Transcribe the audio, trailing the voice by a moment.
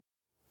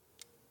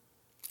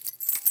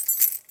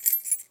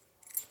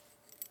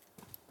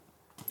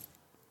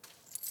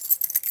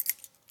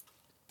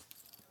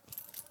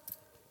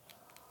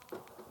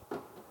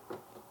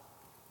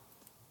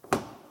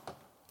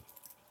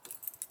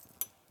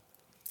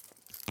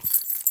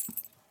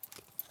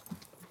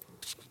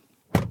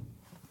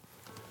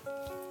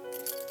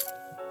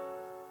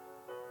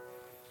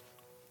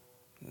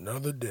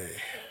another day.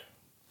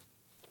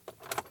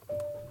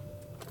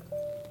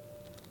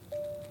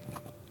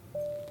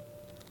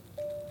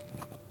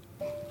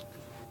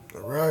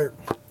 All right,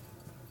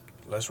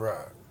 let's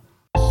ride.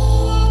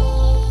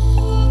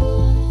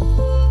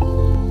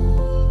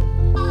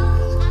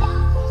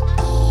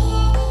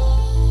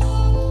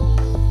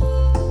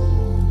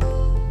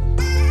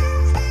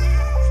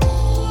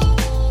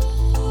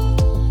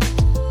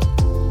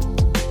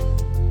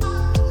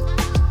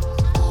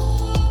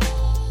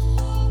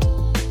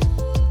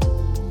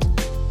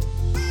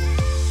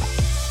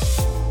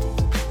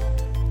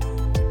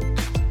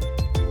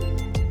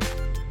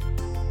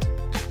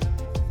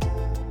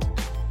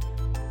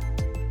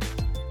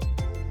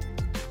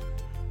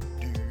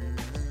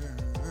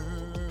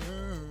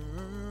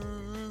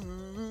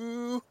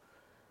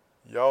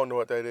 Y'all know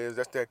what that is.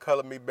 That's that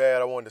color me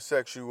bad. I wanted to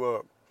sex you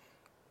up.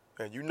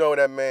 And you know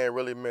that man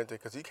really meant it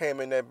because he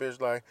came in that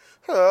bitch like,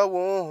 I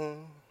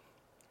want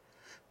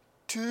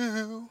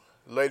to.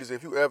 Ladies,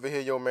 if you ever hear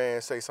your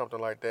man say something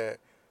like that,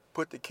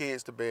 put the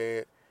kids to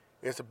bed.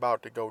 It's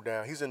about to go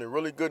down. He's in a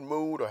really good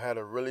mood or had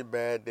a really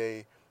bad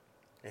day,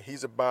 and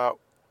he's about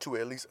to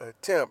at least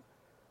attempt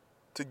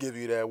to give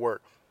you that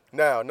work.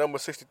 Now, number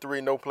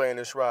 63, No Playing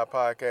This Ride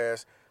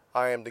podcast.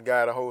 I am the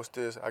guy to host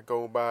this. I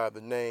go by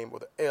the name or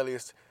the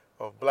alias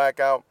of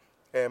Blackout.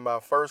 And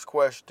my first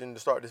question to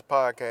start this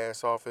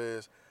podcast off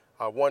is,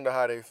 I wonder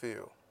how they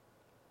feel.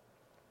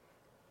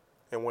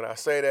 And when I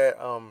say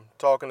that, I'm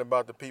talking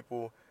about the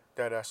people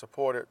that have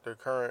supported the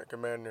current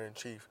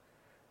commander-in-chief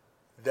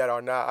that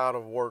are now out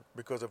of work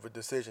because of a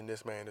decision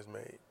this man has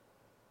made.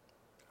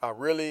 I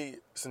really,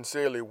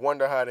 sincerely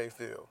wonder how they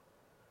feel.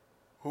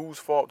 Whose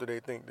fault do they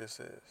think this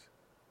is?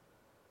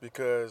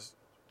 Because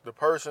the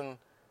person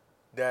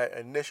that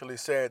initially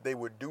said they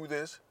would do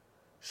this,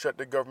 shut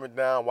the government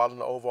down while in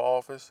the Oval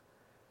Office,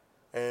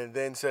 and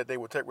then said they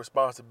would take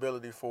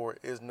responsibility for it,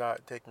 is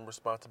not taking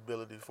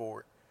responsibility for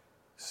it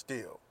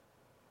still.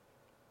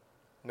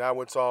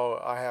 Now it's all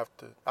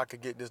I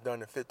could get this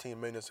done in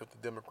 15 minutes if the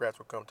Democrats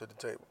would come to the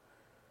table.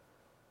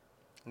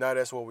 Now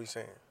that's what we're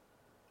saying.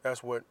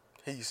 That's what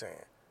he's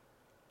saying.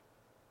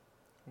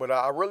 But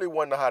I really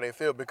wonder how they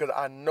feel because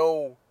I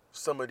know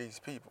some of these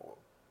people.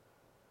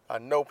 I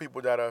know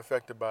people that are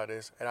affected by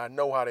this, and I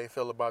know how they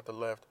feel about the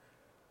left.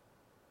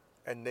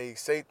 And they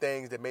say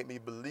things that make me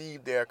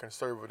believe they're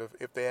conservative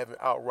if they haven't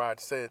outright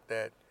said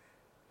that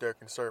they're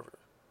conservative.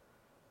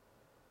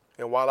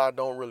 And while I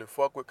don't really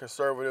fuck with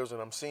conservatives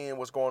and I'm seeing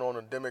what's going on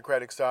the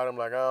Democratic side, I'm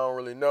like, I don't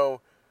really know.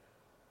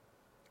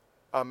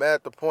 I'm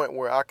at the point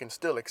where I can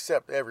still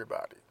accept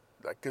everybody.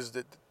 Like, because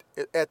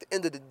at the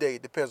end of the day,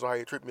 it depends on how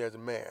you treat me as a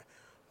man.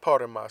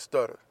 Pardon my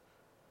stutter.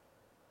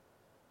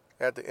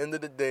 At the end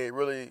of the day, it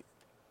really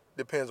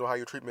depends on how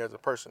you treat me as a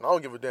person. I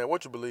don't give a damn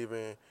what you believe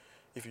in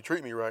if you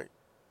treat me right.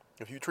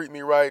 If you treat me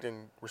right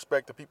and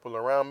respect the people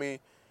around me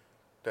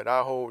that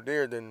I hold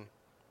dear, then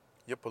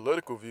your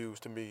political views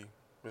to me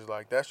is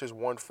like, that's just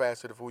one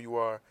facet of who you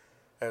are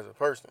as a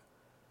person.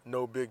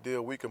 No big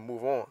deal. We can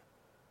move on.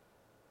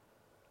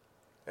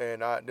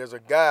 And there's a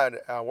guy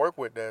that I work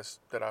with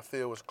that I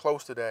feel is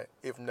close to that,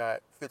 if not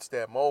fits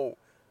that mold.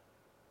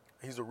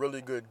 He's a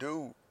really good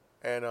dude,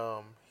 and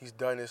he's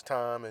done his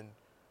time in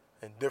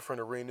different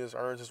arenas,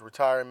 earns his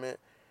retirement,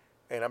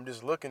 and I'm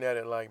just looking at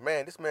it like,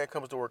 man, this man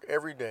comes to work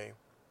every day,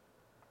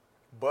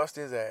 bust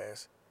his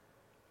ass,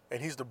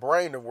 and he's the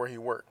brain of where he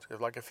works. It's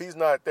like if he's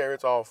not there,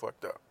 it's all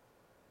fucked up.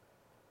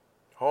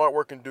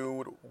 Hard-working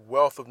dude,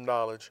 wealth of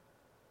knowledge.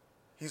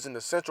 He's an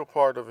essential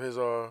part of his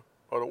of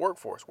the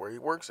workforce where he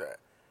works at.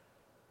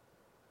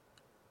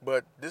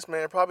 But this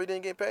man probably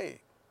didn't get paid.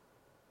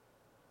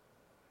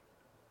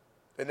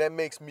 And that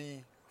makes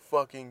me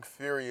fucking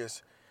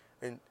furious.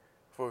 And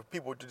for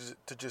people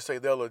to just say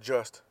they'll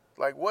adjust.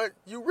 Like, what?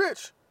 You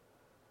rich.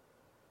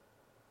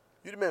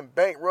 You'd have been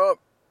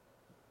bankrupt,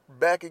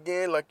 back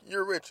again. Like,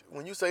 you're rich.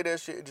 When you say that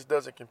shit, it just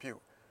doesn't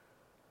compute.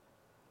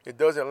 It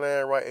doesn't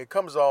land right. It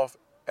comes off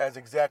as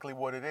exactly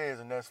what it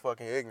is, and that's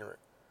fucking ignorant.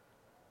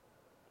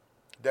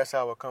 That's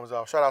how it comes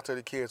off. Shout out to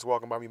the kids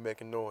walking by me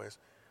making noise.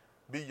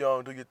 Be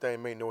young, do your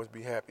thing, make noise,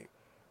 be happy.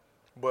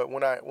 But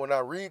when I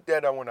read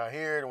that, or when I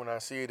hear it, when I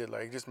see it,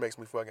 it just makes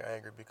me fucking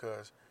angry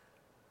because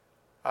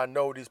I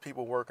know these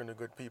people working the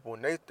good people,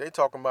 and they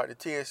talking about the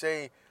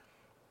TSA.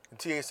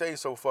 The TSA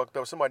is so fucked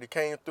up. Somebody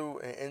came through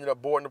and ended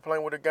up boarding the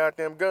plane with a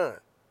goddamn gun.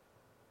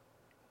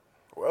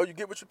 Well, you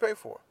get what you pay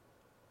for.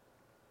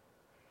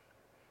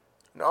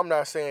 Now, I'm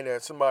not saying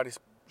that somebody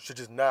should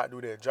just not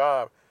do their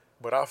job,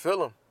 but I feel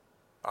them.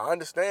 I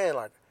understand,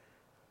 like,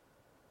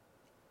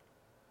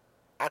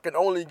 I can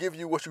only give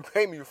you what you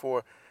pay me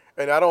for,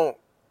 and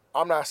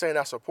I'm not saying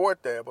I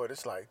support that, but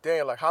it's like,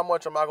 damn, like, how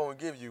much am I going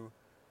to give you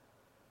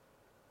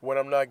when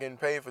I'm not getting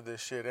paid for this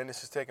shit, and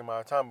this is taking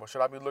my time? But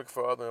should I be looking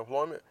for other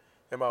employment?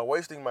 Am I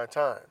wasting my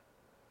time?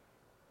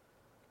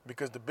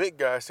 Because the big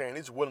guy is saying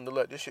he's willing to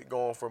let this shit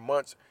go on for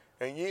months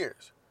and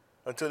years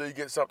until he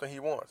gets something he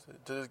wants,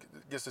 until he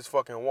gets this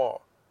fucking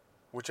wall,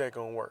 which ain't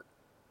going to work.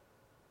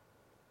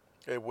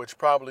 Which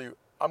probably,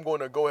 I'm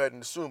going to go ahead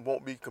and assume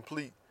won't be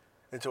complete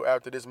until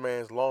after this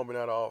man's long been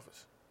out of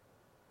office.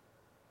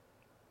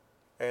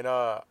 And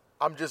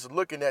I'm just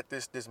looking at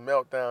this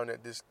meltdown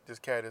that this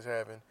cat is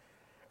having,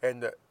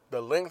 and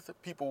the length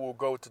people will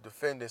go to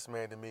defend this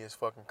man to me is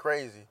fucking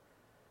crazy.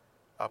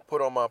 I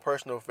put on my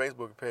personal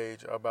Facebook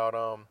page about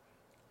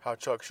how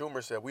Chuck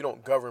Schumer said we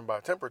don't govern by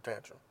temper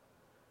tantrum.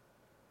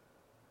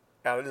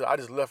 And I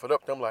just left it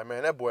up to him like,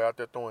 man, that boy out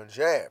there throwing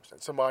jabs. And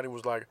somebody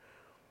was like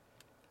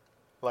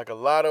a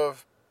lot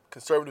of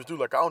conservatives do,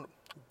 like,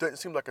 doesn't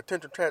seem like a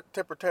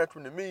temper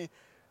tantrum to me.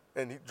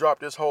 And he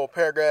dropped this whole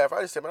paragraph.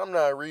 I just said, man, I'm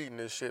not reading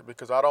this shit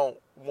because I don't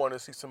want to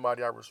see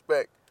somebody I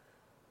respect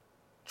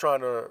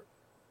trying to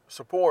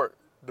support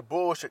the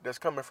bullshit that's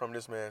coming from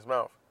this man's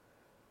mouth.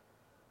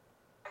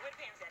 Where the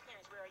parents at?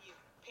 Parents, where are you?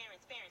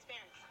 Parents.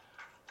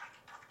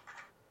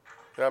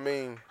 I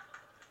mean,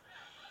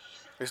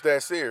 it's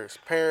that serious.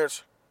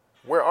 Parents,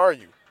 where are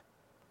you?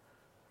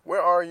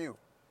 Where are you?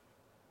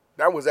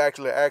 That was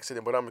actually an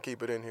accident, but I'm going to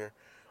keep it in here.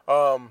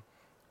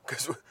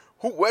 Because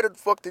where the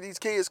fuck did these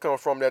kids come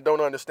from that don't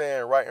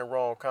understand right and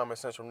wrong, common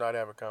sense from not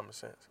having common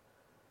sense?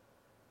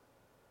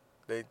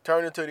 They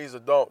turn into these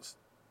adults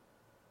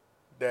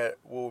that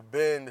will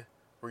bend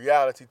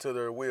reality to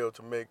their will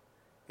to make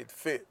it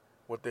fit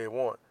what they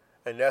want.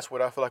 And that's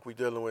what I feel like we're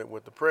dealing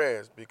with the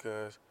prayers,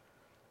 because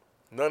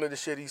none of the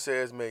shit he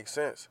says makes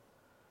sense.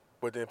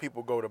 But then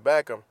people go to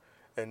back him,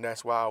 and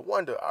that's why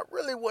I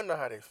really wonder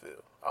how they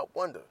feel. I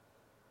wonder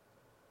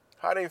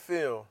how they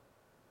feel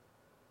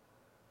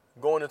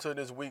going into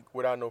this week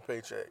without no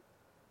paycheck.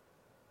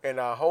 And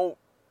I hope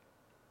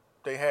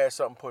they had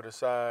something put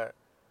aside.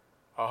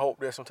 I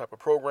hope there's some type of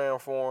program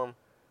for them.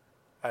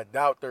 I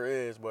doubt there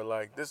is, but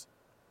like this,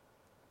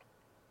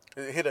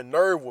 it hit a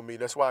nerve with me.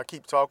 That's why I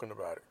keep talking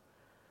about it.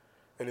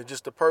 And it's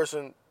just the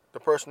person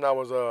I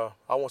was,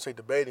 I won't say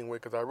debating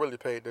with, because I really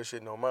paid that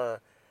shit no mind.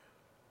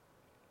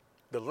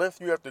 The length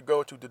you have to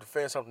go to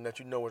defend something that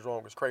you know is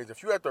wrong is crazy.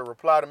 If you have to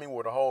reply to me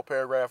with a whole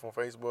paragraph on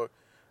Facebook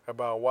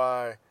about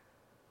why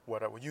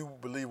you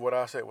believe what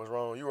I said was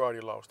wrong, you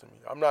already lost to me.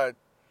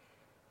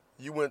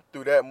 You went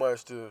through that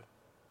much to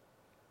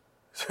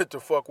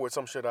fuck with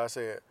some shit I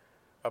said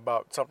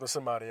about something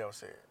somebody else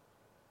said.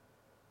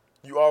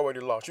 You already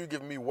lost. You're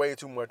giving me way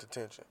too much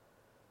attention.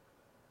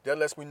 That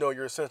lets me know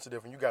you're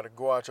sensitive and you got to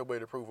go out your way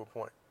to prove a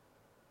point.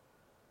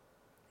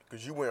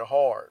 Because you went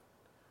hard.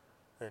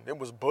 And it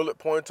was bullet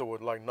points or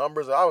with like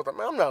numbers. I was like,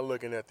 man, I'm not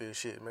looking at this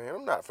shit, man.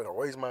 I'm not finna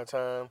waste my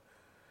time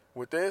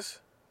with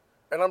this.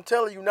 And I'm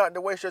telling you not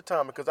to waste your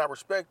time because I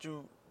respect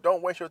you.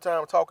 Don't waste your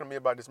time talking to me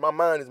about this. My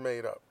mind is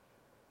made up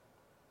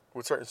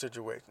with certain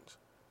situations.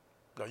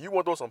 Now, you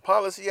want to throw some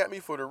policy at me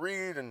for the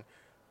read and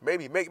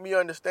maybe make me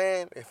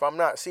understand if I'm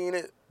not seeing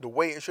it the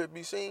way it should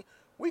be seen,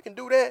 we can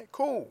do that.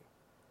 Cool.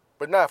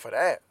 But not for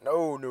that.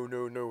 No.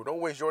 Don't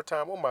waste your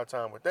time or my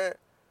time with that.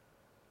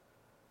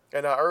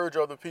 And I urge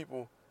other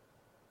people,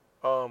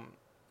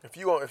 if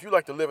you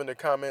like to live in the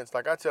comments,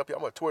 like I tell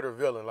people, I'm a Twitter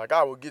villain. Like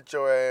I will get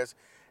your ass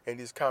in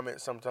these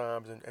comments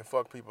sometimes and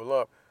fuck people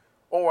up.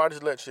 Or I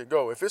just let shit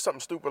go. If it's something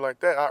stupid like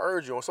that, I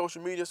urge you on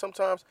social media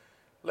sometimes,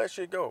 let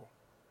shit go.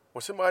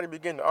 When somebody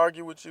begin to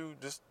argue with you,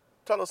 just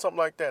tell them something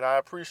like that. I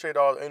appreciate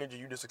all the energy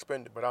you just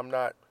expended, but I'm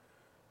not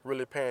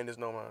really paying this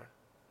no mind.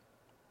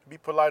 Be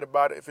polite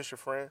about it if it's your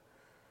friend.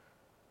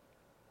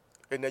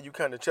 And then you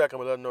kind of check them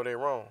and let them know they're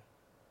wrong.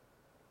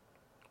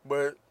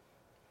 But,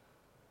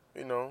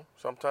 you know,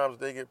 sometimes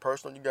they get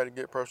personal. You got to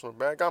get personal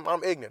back.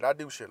 I'm ignorant. I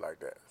do shit like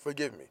that.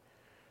 Forgive me.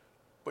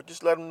 But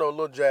just let them know a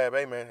little jab.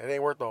 Hey, man, it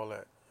ain't worth all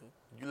that.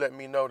 You let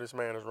me know this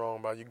man is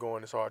wrong by you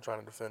going this hard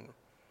trying to defend him.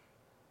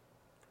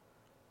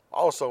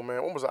 Also, man,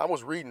 I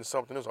was reading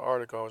something. There's an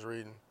article I was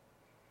reading.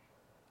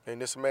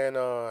 And this man,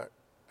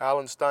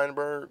 Alan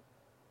Steinberg,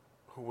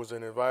 who was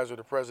an advisor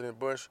to President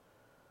Bush,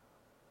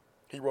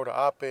 he wrote an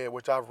op-ed,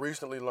 which I've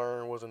recently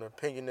learned was an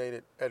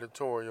opinionated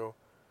editorial.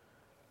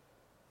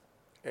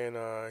 And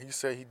he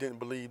said he didn't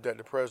believe that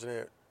the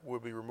president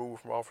would be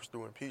removed from office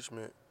through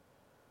impeachment,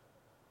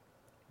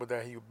 but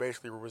that he would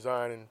basically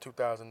resign in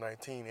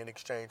 2019 in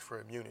exchange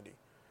for immunity.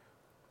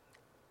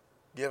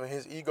 Given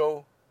his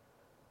ego,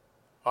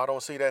 I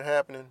don't see that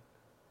happening,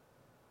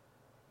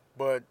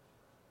 but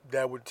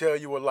that would tell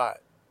you a lot.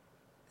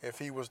 If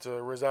he was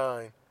to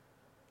resign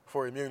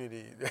for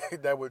immunity,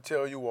 that would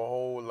tell you a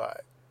whole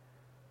lot.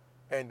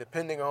 And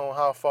depending on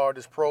how far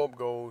this probe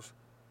goes,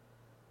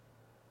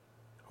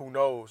 who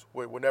knows?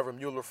 Whenever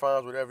Mueller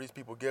finds whatever these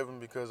people give him,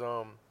 because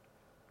I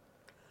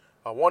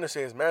want to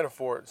say it's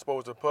Manafort. He's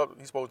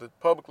supposed to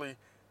publicly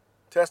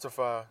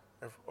testify,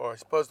 or he's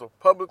supposed to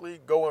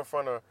publicly go in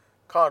front of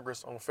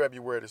Congress on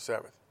February the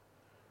 7th.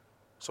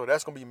 So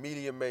that's going to be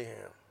media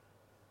mayhem.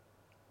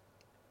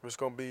 It's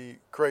going to be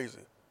crazy.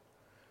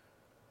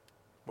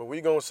 But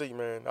we going to see,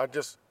 man.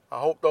 I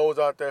hope those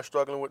out there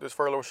struggling with this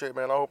furlough shit,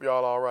 man, I hope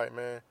y'all all right,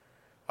 man.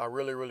 I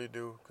really, really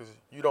do, because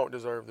you don't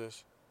deserve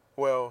this.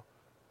 Well,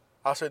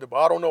 I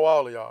don't know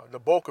all of y'all. The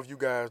bulk of you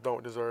guys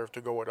don't deserve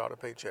to go without a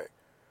paycheck.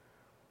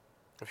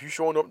 If you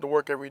showing up to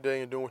work every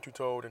day and doing what you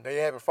told and they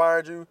haven't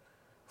fired you,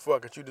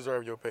 fuck it, you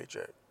deserve your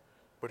paycheck.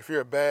 But if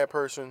you're a bad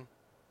person,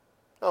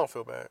 I don't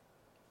feel bad.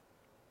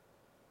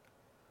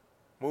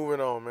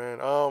 moving on, man.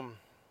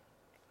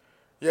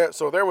 Yeah,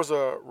 so there was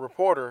a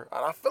reporter,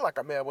 and I feel like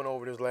I may have went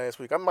over this last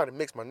week. I might have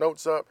mixed my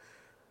notes up.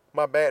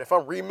 My bad. If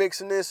I'm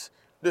remixing this,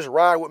 just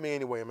ride with me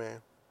anyway,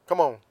 man. Come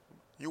on.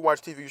 You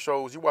watch TV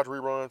shows, you watch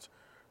reruns.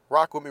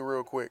 Rock with me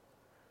real quick.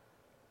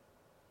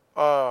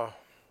 So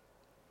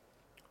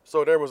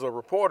there was a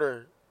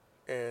reporter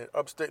in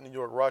upstate New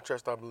York,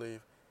 Rochester, I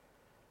believe,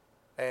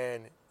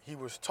 and he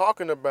was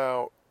talking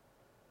about,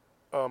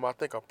 I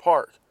think, a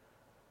park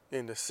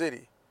in the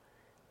city,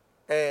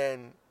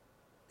 and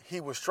he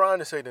was trying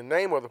to say the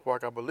name of the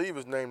park. I believe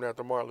is named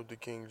after Martin Luther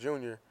King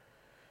Jr.,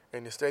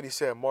 and instead he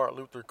said Martin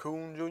Luther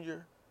Coon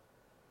Jr.,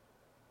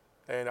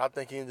 and I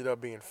think he ended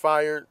up being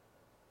fired,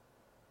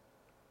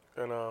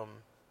 and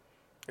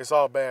it's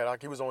all bad.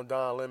 Like, he was on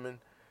Don Lemon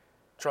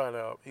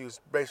he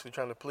was basically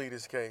trying to plead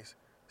his case,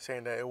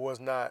 saying that it was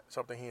not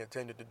something he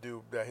intended to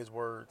do, that his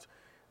words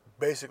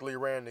basically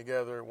ran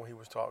together when he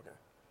was talking.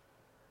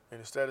 And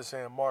instead of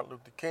saying Martin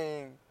Luther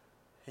King,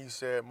 he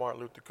said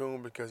Martin Luther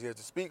Coon because he had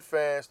to speak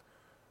fast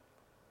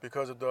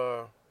because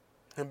of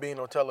him being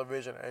on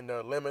television and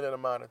the limited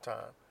amount of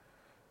time.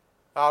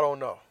 I don't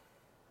know.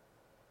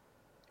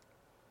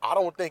 I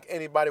don't think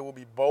anybody will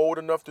be bold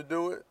enough to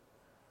do it.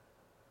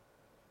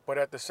 But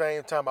at the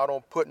same time, I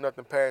don't put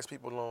nothing past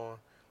people on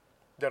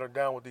that are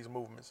down with these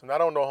movements. And I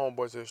don't know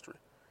Homeboy's history.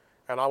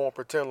 And I won't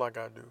pretend like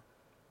I do.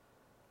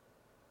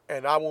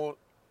 And I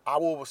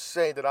will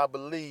say that I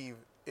believe,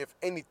 if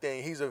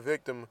anything, he's a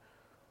victim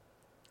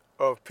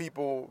of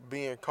people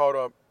being caught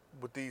up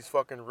with these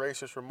fucking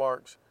racist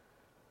remarks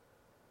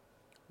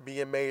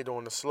being made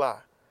on the sly.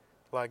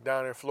 Like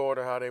down in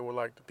Florida, how they were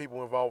like the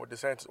people involved with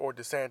DeSantis, or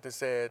DeSantis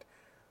said,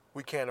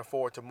 we can't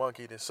afford to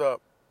monkey this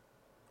up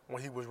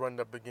when he was running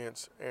up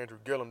against Andrew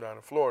Gillum down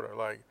in Florida.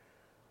 Like,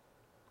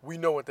 we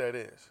know what that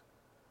is.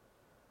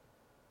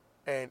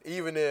 And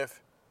even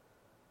if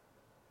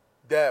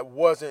that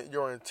wasn't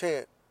your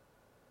intent,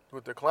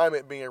 with the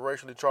climate being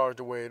racially charged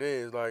the way it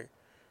is, like,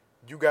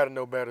 you got to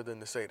know better than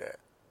to say that.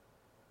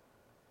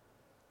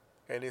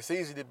 And it's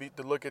easy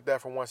to look at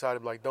that from one side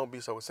and be like, don't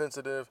be so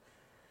sensitive.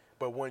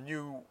 But when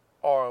you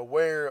are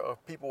aware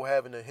of people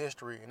having a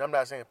history, and I'm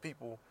not saying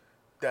people,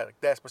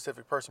 that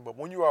specific person, but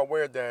when you are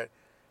aware that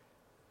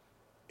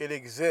it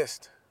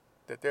exists,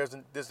 that there's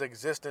this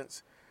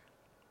existence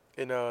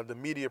in the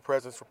media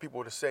presence for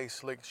people to say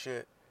slick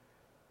shit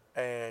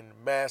and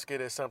mask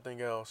it as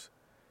something else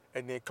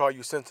and then call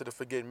you sensitive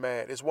for getting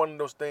mad. It's one of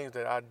those things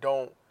that I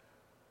don't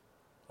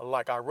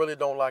like. I really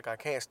don't like. I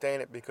can't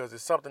stand it because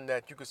it's something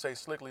that you could say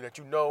slickly that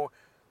you know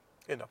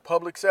in a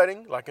public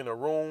setting, like in a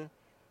room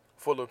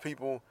full of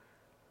people,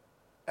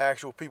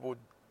 actual people,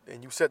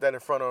 and you set that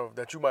in front of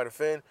that you might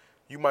offend,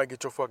 you might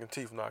get your fucking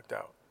teeth knocked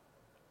out.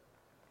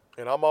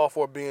 And I'm all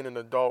for being an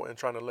adult and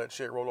trying to let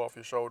shit roll off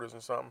your shoulders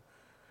and something.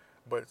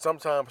 But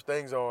sometimes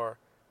things are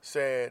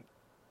said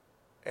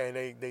and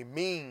they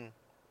mean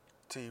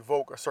to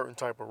evoke a certain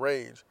type of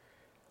rage.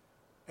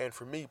 And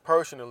for me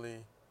personally,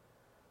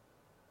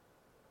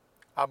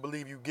 I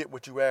believe you get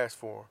what you ask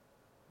for.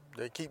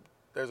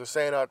 There's a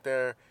saying out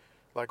there,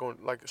 like on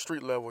the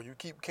street level, you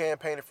keep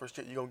campaigning for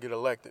shit, you're gonna get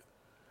elected.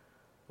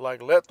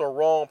 Like, let the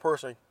wrong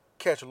person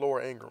catch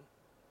Laura Ingraham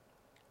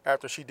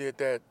after she did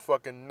that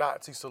fucking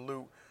Nazi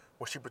salute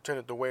where she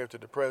pretended to wave to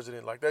the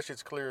president. Like, that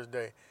shit's clear as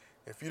day.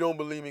 If you don't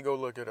believe me, go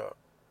look it up.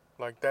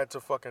 Like, that's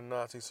a fucking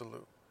Nazi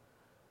salute.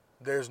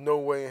 There's no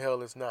way in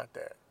hell it's not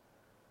that.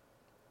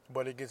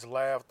 But it gets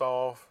laughed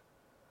off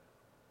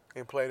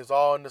and played as,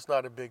 and it's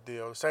not a big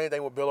deal. The same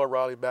thing with Bill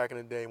O'Reilly back in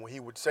the day when he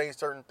would say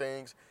certain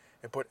things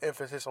and put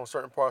emphasis on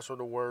certain parts of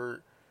the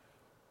word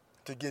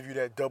to give you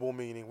that double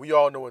meaning. We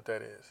all know what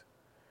that is.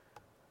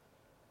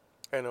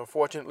 And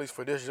unfortunately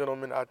for this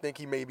gentleman, I think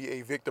he may be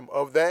a victim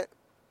of that.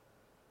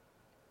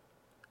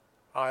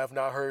 I have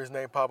not heard his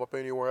name pop up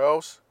anywhere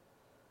else.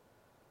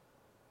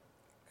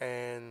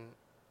 And,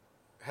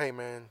 hey,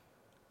 man,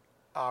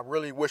 I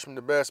really wish him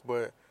the best,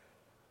 but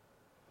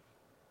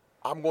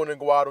I'm going to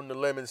go out on the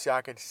limb and say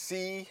I could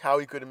see how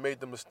he could have made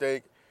the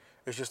mistake.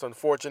 It's just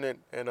unfortunate.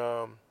 And,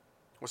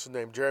 what's his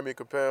name, Jeremy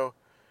Capel,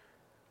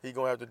 he's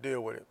going to have to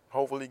deal with it.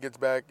 Hopefully he gets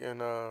back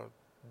and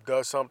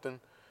does something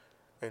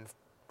and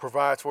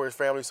provides for his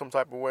family some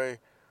type of way.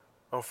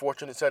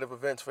 Unfortunate set of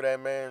events for that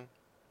man.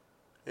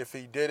 If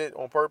he did it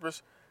on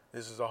purpose,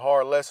 this is a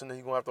hard lesson that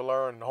he's going to have to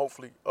learn. And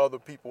hopefully other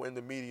people in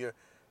the media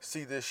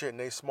see this shit and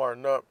they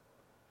smarten up.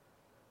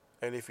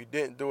 And if he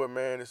didn't do it,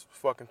 man, it's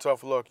fucking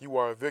tough luck. You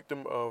are a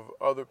victim of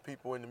other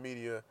people in the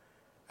media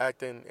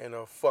acting in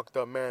a fucked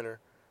up manner.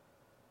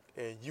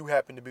 And you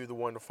happen to be the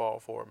one to fall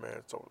for it,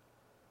 man. So,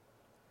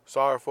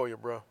 sorry for you,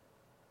 bro.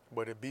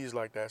 But it bees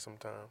like that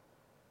sometimes.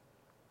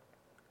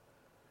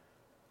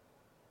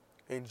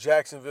 In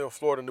Jacksonville,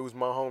 Florida news,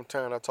 my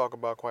hometown, I talk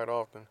about quite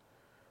often.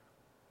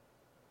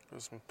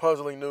 There's some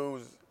puzzling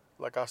news.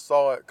 Like, I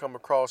saw it come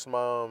across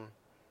my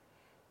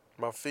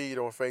feed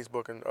on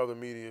Facebook and other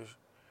media.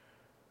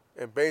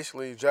 And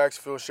basically,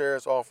 Jacksonville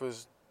Sheriff's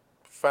Office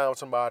found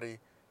somebody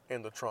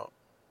in the trunk,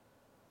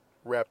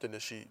 wrapped in a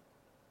sheet.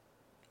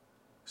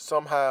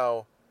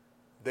 Somehow,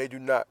 they do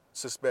not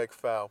suspect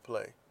foul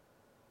play.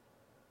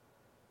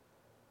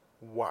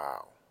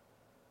 Wow.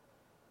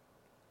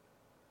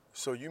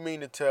 So you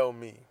mean to tell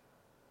me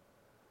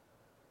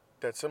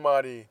that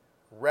somebody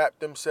wrapped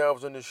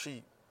themselves in the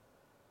sheet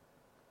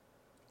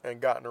and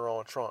got in their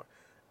own trunk?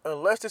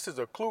 Unless this is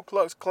a Ku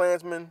Klux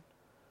Klansman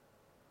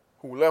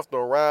who left a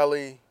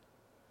rally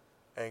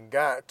and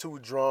got too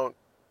drunk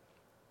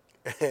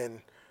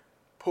and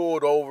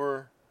pulled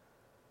over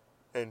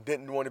and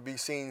didn't want to be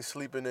seen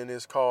sleeping in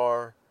his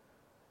car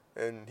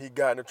and he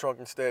got in the trunk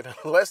instead.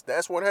 Unless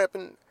that's what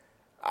happened,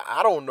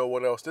 I don't know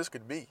what else this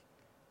could be.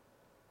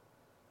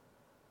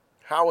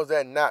 How is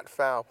that not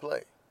foul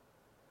play?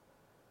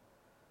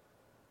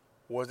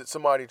 Was it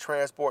somebody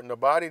transporting a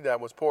body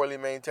that was poorly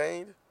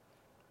maintained?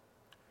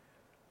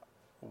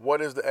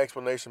 What is the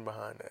explanation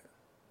behind that?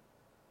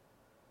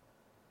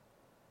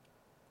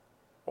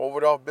 Over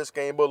it off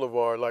Biscayne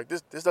Boulevard, like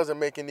this doesn't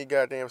make any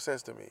goddamn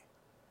sense to me.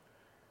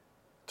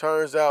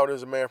 Turns out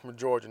there's a man from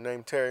Georgia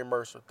named Terry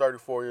Mercer,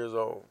 34 years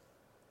old.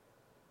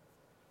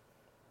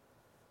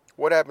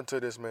 What happened to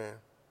this man?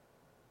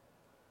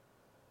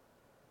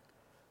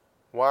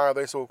 Why are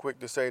they so quick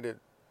to say that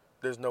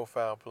there's no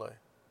foul play?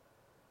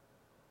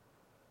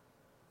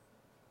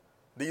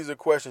 These are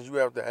questions you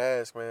have to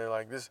ask, man.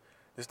 Like this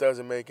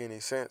doesn't make any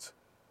sense.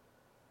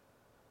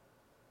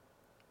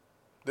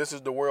 This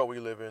is the world we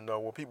live in, though,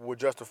 where people will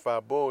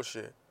justify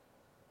bullshit.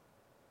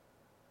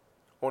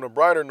 On a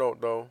brighter note,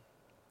 though,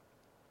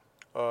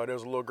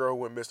 there's a little girl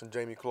who went missing,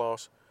 Jamie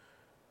Kloss.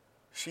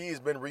 She's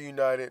been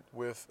reunited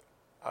with,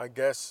 I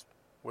guess,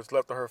 what's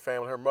left of her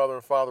family. Her mother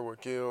and father were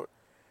killed,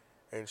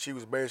 and she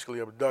was basically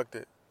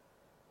abducted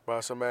by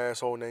some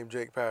asshole named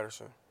Jake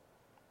Patterson.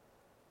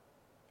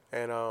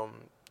 And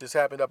this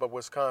happened up in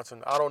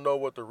Wisconsin. I don't know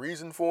what the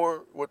reason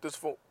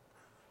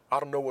I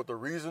don't know what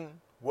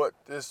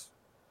this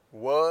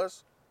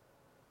was.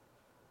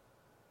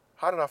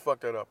 How did I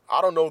fuck that up?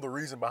 I don't know the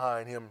reason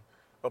behind him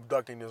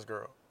abducting this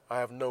girl. I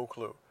have no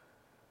clue.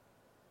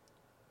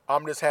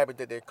 I'm just happy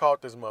that they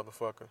caught this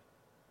motherfucker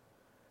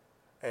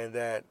and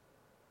that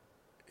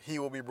he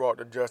will be brought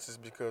to justice,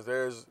 because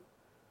there's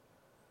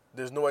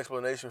no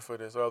explanation for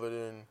this other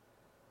than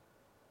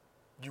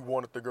you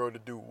wanted the girl to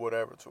do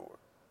whatever to her.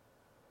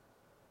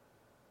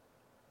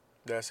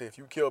 That's it. If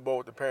you kill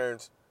both the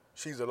parents,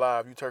 she's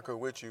alive, you take her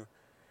with you,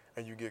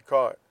 and you get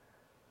caught.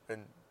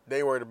 And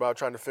they worried about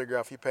trying to figure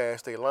out if he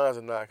passed state lines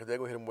or not, because they're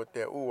going to hit him with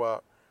that ooh-ah.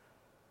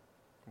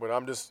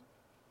 But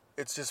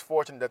it's just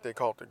fortunate that they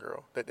caught the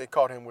girl, that they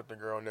caught him with the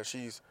girl, and that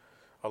she's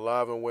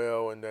alive and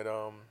well, and that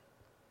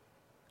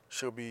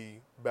she'll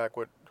be back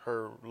with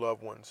her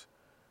loved ones.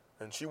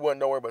 And she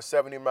wasn't nowhere but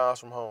 70 miles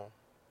from home.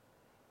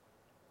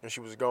 And she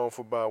was gone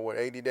for about,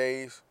 80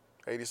 days,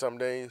 80-something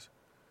days,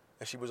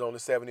 and she was only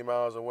 70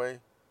 miles away.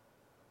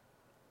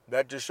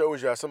 That just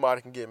shows you how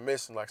somebody can get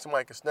missing. Like,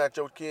 somebody can snatch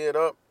your kid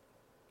up,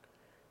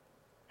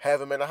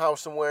 have him in a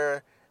house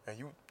somewhere, and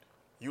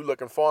you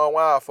looking far and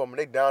wide for them, and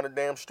they down the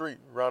damn street,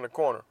 around the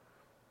corner.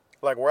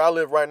 Like where I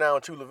live right now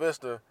in Chula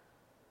Vista,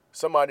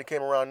 somebody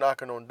came around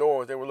knocking on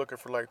doors. They were looking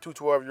for like two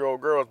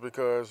 12-year-old girls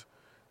because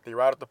they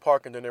were out at the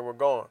park and then they were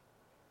gone.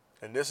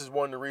 And this is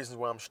one of the reasons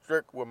why I'm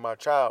strict with my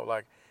child.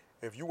 Like,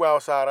 if you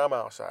outside, I'm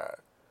outside.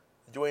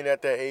 You ain't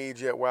at that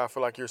age yet where I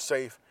feel like you're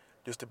safe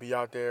just to be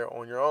out there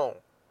on your own.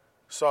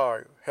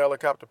 Sorry,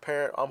 helicopter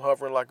parent, I'm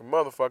hovering like a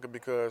motherfucker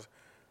because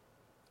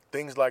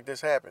things like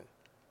this happen.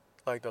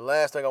 Like, the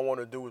last thing I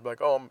want to do is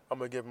like, oh, I'm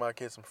going to give my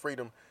kid some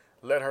freedom,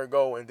 let her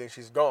go, and then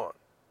she's gone.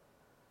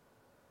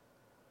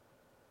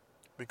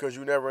 Because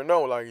you never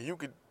know. Like, you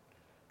could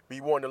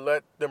be wanting to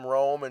let them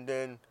roam, and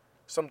then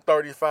some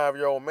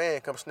 35-year-old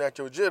man come snatch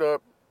your jit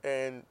up,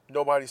 and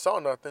nobody saw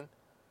nothing.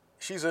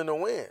 She's in the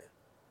wind.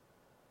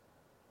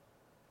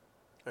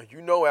 And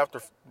you know, after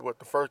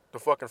the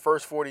fucking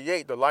first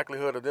 48, the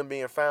likelihood of them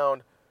being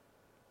found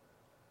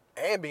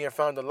and being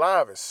found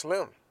alive is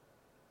slim.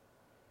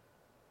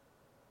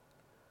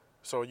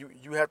 So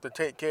you have to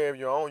take care of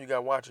your own. You got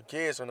to watch your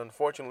kids. And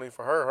unfortunately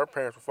for her, her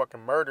parents were fucking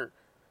murdered,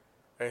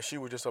 and she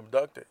was just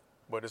abducted.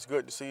 But it's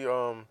good to see,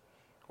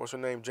 what's her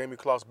name, Jamie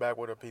Kloss back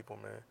with her people,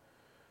 man.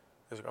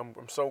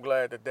 I'm so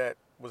glad that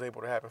was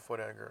able to happen for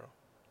that girl.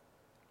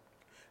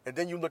 And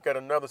then you look at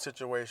another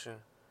situation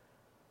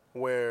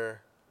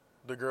where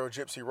the girl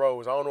Gypsy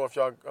Rose, I don't know if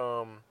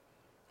y'all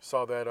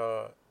saw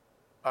that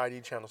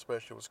ID channel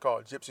special. It's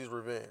called Gypsy's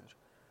Revenge.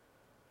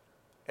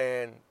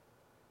 And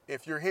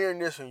if you're hearing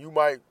this and you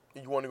want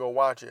to go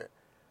watch it,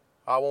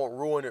 I won't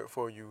ruin it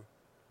for you.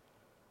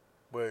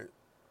 But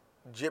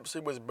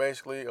Gypsy was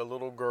basically a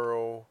little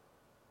girl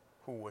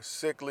who was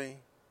sickly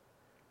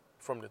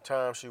from the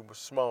time she was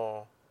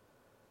small.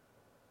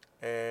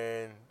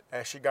 And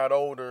as she got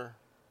older,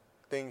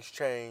 things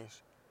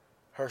changed.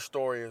 Her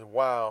story is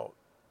wild,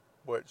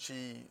 but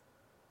she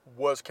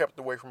was kept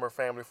away from her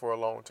family for a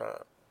long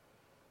time.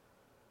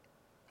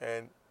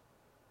 And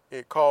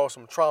it caused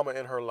some trauma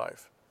in her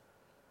life.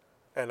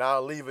 And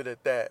I'll leave it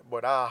at that,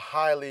 but I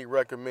highly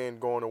recommend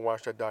going to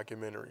watch that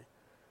documentary.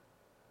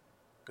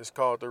 It's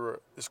called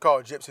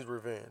Gypsy's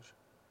Revenge.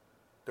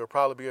 There'll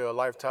probably be a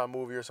Lifetime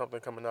movie or something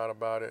coming out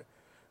about it.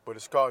 But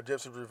it's called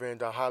Gypsy's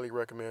Revenge. I highly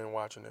recommend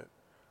watching it.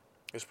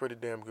 It's pretty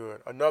damn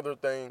good. Another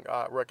thing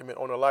I recommend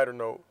on a lighter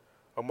note,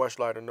 a much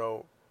lighter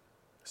note,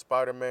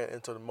 Spider-Man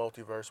Into the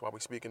Multiverse. While we're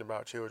speaking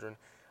about children,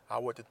 I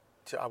went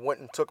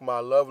and took my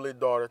lovely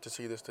daughter to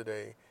see this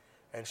today,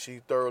 and she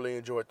thoroughly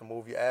enjoyed the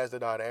movie, as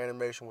did I. The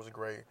animation was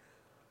great.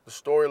 The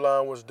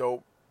storyline was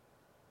dope.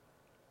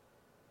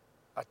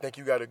 I think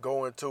you got to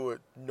go into it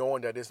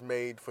knowing that it's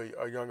made for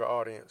a younger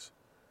audience.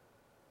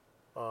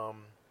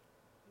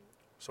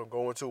 So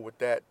go into it with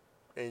that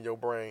in your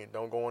brain.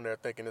 Don't go in there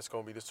thinking it's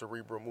going to be the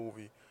cerebral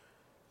movie.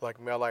 Like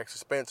me, I like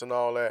suspense and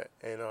all that.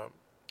 And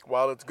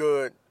while it's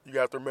good, you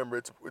got to remember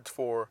it's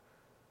for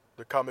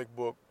the comic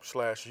book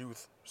 /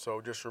 youth.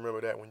 So just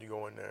remember that when you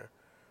go in there.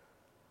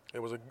 It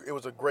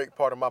was a great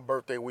part of my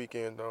birthday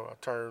weekend though. I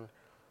turned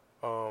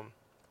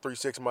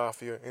 3-6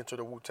 Mafia into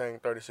the Wu-Tang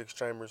 36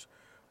 Chambers.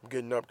 I'm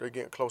getting up there,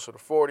 getting closer to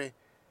 40.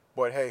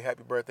 But hey,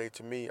 happy birthday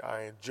to me.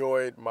 I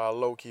enjoyed my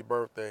low-key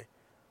birthday.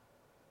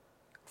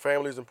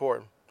 Family is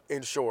important.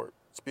 In short,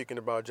 speaking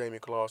about Jamie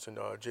Clausen,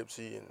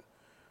 Gypsy, and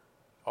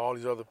all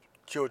these other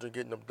children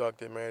getting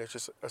abducted, man, it's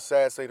just a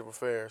sad state of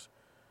affairs.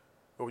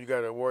 But we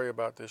got to worry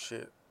about this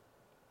shit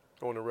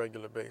on a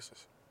regular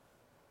basis.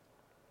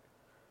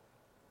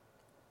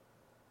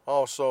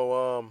 Also,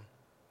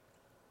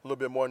 a little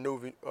bit more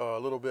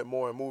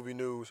in movie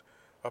news.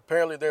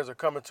 Apparently, there's a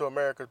Coming to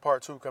America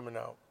Part 2 coming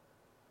out.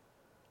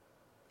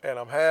 And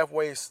I'm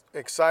halfway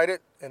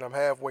excited and I'm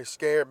halfway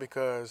scared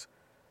because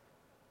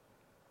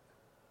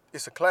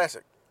it's a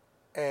classic.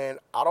 And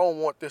I don't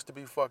want this to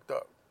be fucked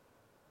up.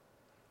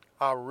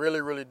 I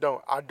really, really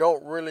don't. I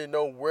don't really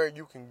know where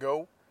you can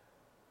go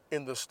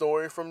in the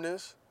story from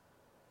this.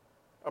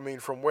 I mean,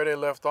 from where they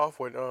left off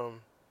with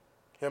him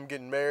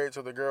getting married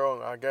to the girl,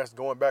 and I guess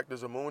going back to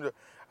Zamunda.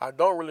 I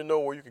don't really know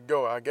where you could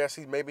go. I guess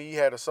maybe he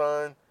had a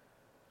son,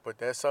 but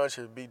that son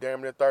should be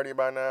damn near 30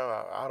 by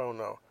now. I don't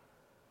know.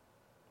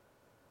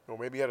 Or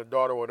maybe he had a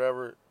daughter or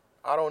whatever.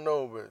 I don't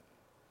know, but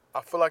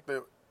I feel like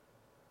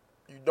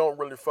you don't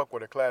really fuck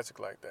with a classic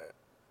like that.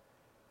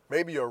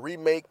 Maybe a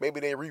remake,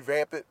 maybe they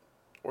revamp it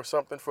or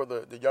something for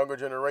the younger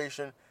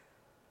generation.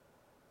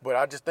 But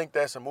I just think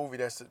that's a movie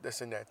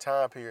that's in that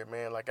time period,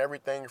 man. Like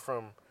everything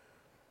from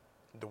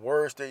the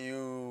words they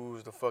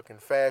use, the fucking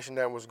fashion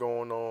that was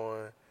going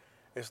on.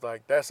 It's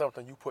like that's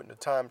something you put in a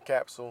time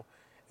capsule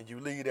and you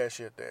leave that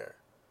shit there.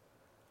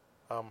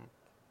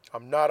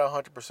 I'm not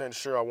 100%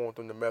 sure I want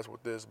them to mess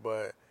with this,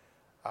 but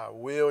I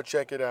will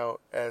check it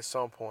out at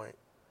some point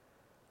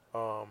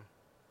to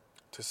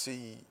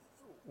see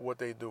what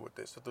they do with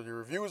this. If the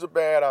reviews are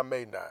bad, I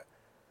may not.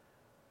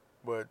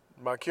 But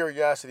my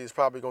curiosity is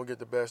probably going to get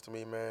the best of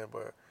me, man.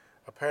 But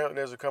apparently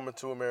there's a Coming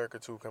to America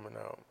 2 coming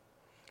out.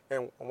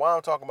 And while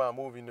I'm talking about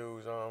movie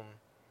news,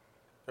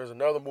 there's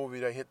another movie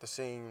that hit the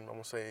scene, I'm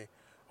going to say,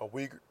 a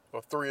week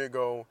or 3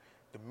 ago.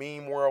 The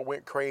meme world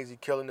went crazy,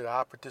 killing it.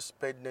 I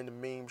participated in the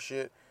meme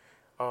shit.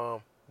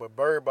 But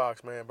Bird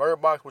Box, man.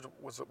 Bird Box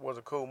was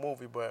a cool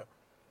movie, but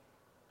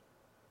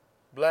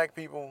black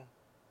people,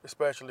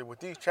 especially with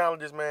these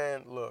challenges,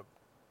 man, look,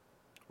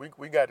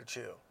 we got to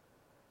chill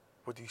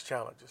with these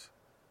challenges.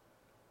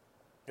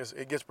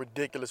 It gets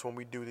ridiculous when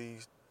we do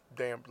these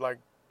damn, like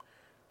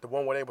the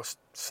one where they were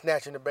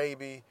snatching the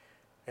baby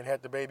and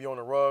had the baby on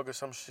the rug or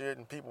some shit,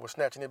 and people were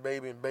snatching the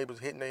baby and the baby was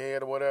hitting their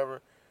head or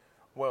whatever.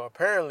 Well,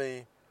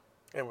 apparently,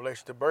 in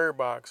relation to Bird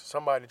Box,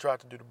 somebody tried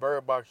to do the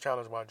Bird Box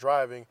challenge while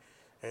driving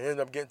and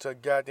ended up getting into a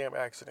goddamn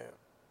accident.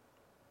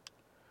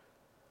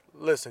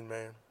 Listen,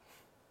 man.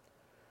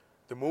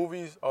 The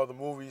movies are the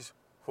movies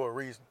for a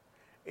reason.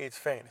 It's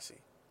fantasy.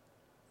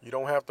 You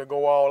don't have to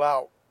go all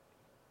out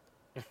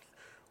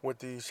with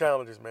these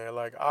challenges, man.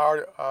 Like,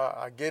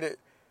 I get it.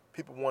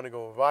 People want to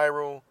go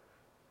viral.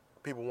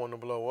 People want to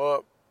blow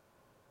up.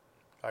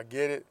 I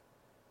get it.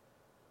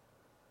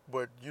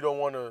 But you don't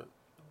want to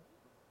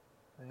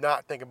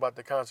not think about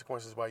the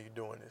consequences while you're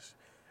doing this,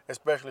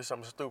 especially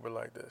something stupid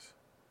like this.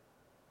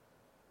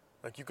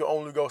 Like, you can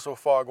only go so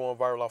far going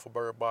viral off of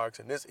Bird Box,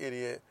 and this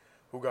idiot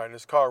who got in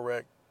this car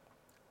wreck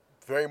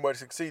very much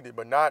succeeded,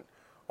 but not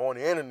on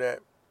the internet,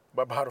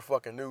 but by the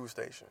fucking news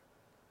station.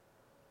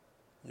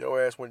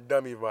 Your ass went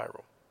dummy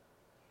viral.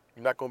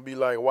 You're not going to be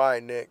like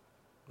Wide Neck,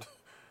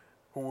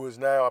 who is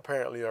now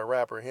apparently a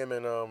rapper. Him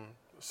and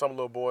some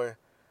little boy,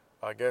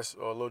 I guess,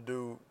 a little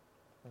dude,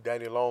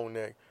 Daddy Long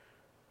Neck.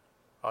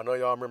 I know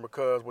y'all remember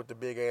Cuz with the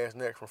big ass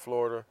neck from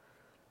Florida.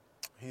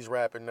 He's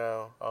rapping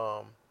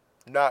now.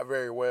 Not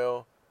very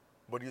well,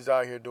 but he's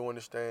out here doing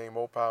this thing.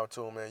 More power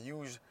to him, man.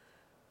 Use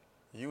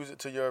it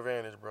to your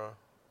advantage, bro.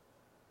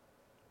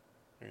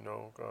 You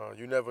know,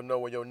 you never know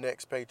where your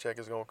next paycheck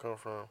is going to come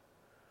from.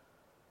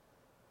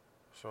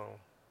 So,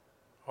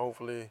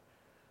 hopefully,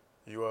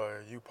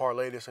 you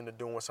parlay this into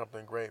doing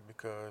something great,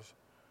 because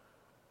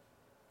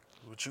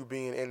with you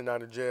being in and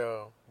out of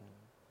jail,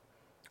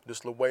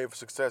 this little wave of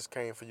success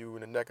came for you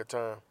in the neck of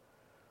time.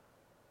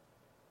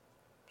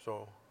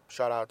 So,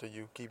 shout out to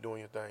you. Keep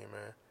doing your thing,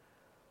 man.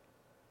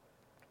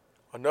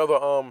 Another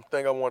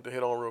thing I want to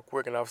hit on real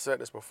quick, and I've said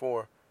this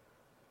before.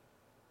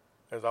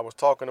 as I was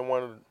talking to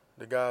one of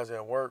the guys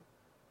at work,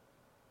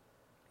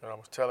 and I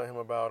was telling him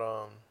about,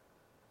 I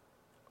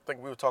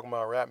think we were talking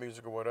about rap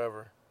music or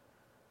whatever.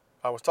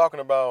 I was talking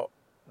about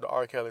the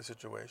R. Kelly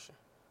situation,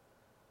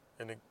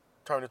 and it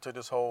turned into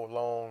this whole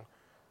long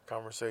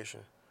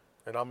conversation.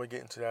 And I'm gonna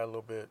get into that a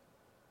little bit.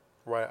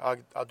 Right,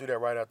 I'll do that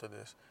right after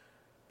this.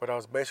 But I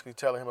was basically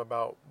telling him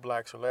about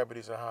black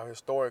celebrities and how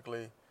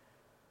historically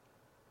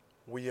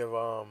we have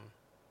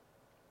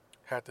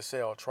had to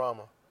sell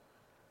trauma.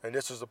 And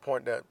this was the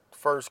point that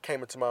first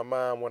came into my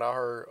mind when I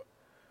heard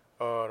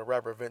the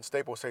rapper Vince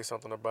Staples say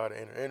something about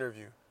it in an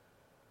interview.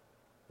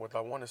 What I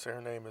want to say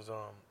her name is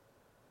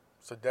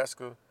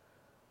Sadeska,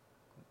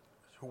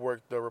 who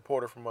worked, the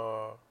reporter from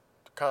the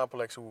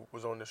Complex who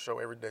was on the show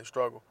Everyday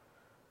Struggle.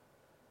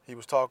 He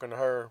was talking to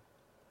her,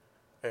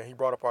 and he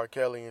brought up R.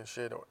 Kelly and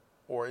shit,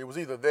 or it was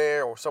either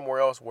there or somewhere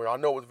else where I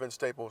know it was Vince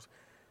Staples.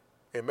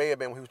 It may have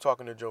been when he was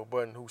talking to Joe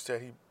Budden, who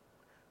said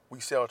we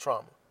sell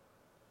trauma.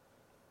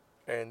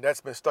 And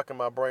that's been stuck in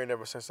my brain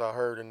ever since I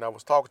heard it. And I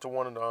was talking to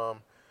one of the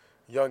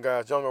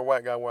younger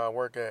white guy where I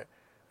work at,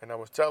 and I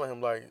was telling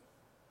him, like,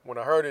 when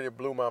I heard it, it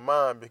blew my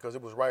mind because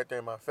it was right there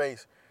in my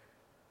face,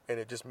 and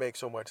it just makes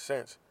so much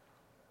sense.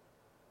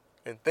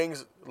 And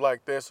things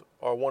like this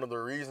are one of the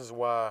reasons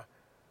why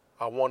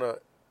I want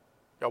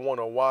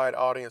a wide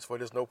audience for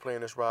this No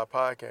Playing This Ride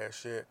podcast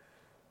shit.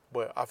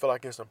 But I feel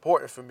like it's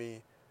important for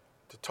me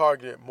to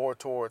target it more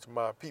towards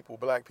my people,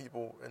 black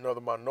people, and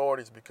other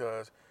minorities,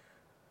 because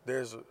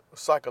there's a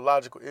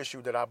psychological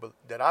issue that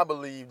I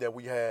believe that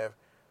we have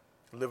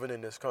living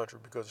in this country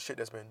because of shit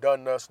that's been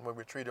done to us and when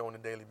we're treated on a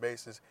daily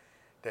basis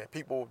that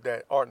people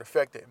that aren't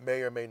affected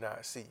may or may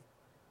not see.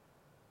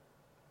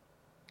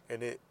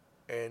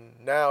 And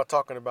now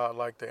talking about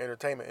like the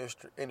entertainment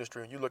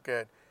industry, and you look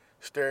at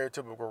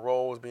stereotypical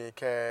roles being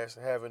cast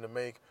and having to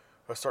make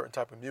a certain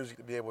type of music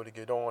to be able to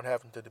get on,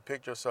 having to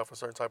depict yourself a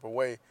certain type of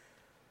way.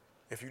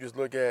 If you just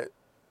look at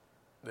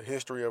the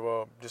history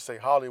of just say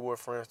Hollywood,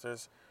 for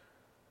instance,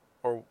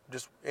 or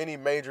just any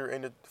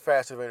major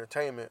facet of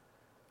entertainment,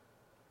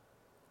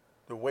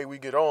 the way we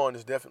get on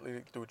is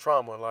definitely through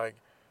trauma. Like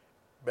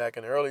back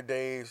in the early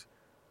days,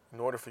 in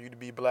order for you to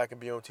be black and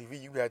be on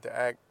TV, you had to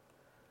act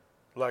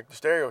like the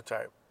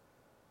stereotype.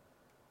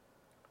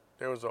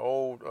 There was an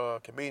old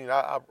comedian,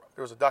 there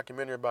was a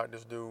documentary about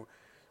this dude,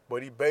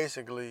 but he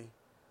basically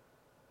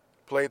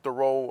played the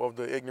role of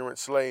the ignorant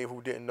slave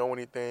who didn't know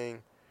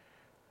anything,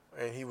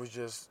 and he was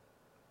just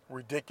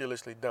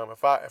ridiculously dumb.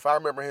 If I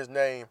remember his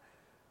name,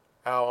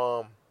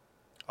 I'll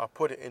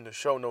put it in the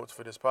show notes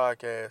for this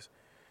podcast.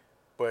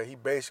 But he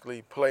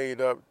basically played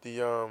up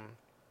the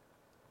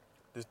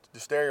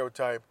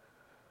stereotype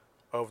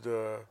of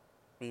the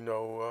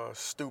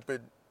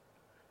stupid,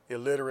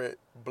 illiterate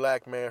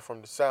black man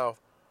from the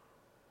South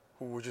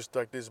who was just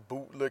like this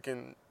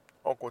bootlicking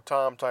Uncle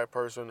Tom type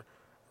person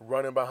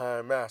running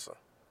behind massa.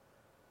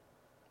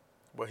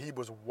 But he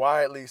was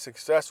widely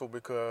successful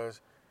because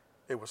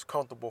it was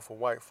comfortable for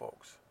white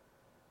folks.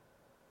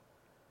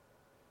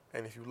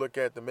 And if you look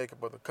at the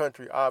makeup of the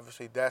country,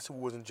 obviously that's who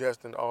was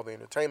ingesting all the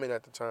entertainment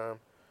at the time,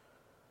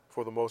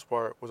 for the most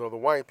part, was other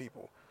white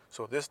people.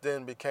 So this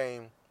then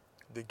became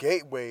the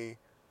gateway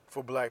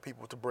for black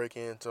people to break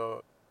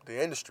into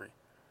the industry.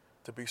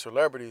 To be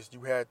celebrities,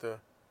 you had to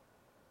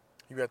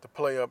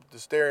play up the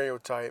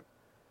stereotype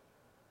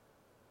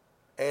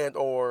and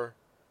or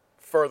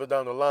further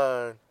down the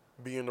line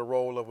be in the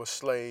role of a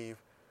slave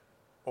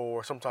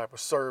or some type of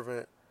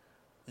servant.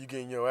 You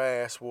getting your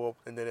ass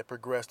whooped, and then it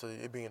progressed to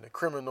it being a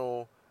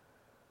criminal,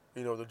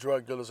 the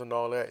drug dealers and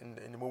all that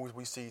in the movies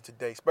we see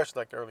today,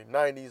 especially like the early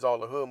 90s, all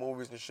the hood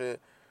movies and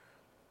shit.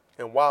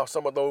 And while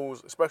some of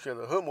those, especially in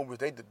the hood movies,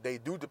 they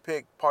do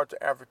depict parts of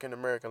African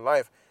American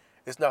life,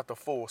 it's not the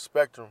full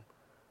spectrum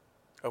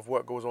of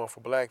what goes on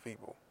for black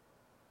people.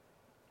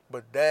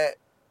 But that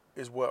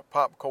is what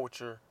pop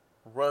culture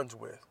runs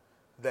with.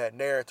 That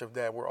narrative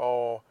that we're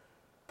all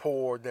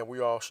poor, that we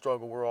all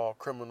struggle, we're all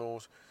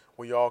criminals,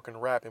 we all can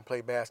rap and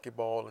play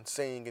basketball and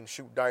sing and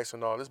shoot dice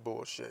and all this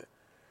bullshit.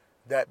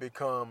 That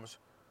becomes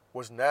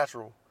what's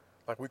natural.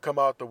 Like we come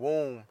out the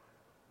womb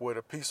with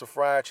a piece of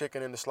fried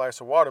chicken and a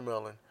slice of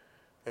watermelon,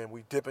 and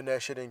we dipping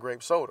that shit in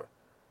grape soda.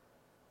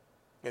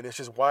 And it's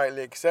just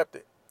widely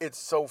accepted. It's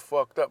so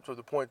fucked up to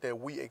the point that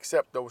we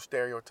accept those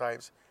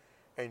stereotypes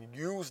and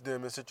use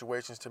them in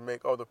situations to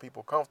make other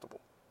people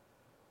comfortable.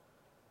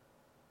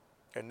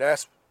 And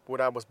that's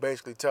what I was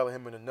basically telling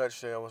him in a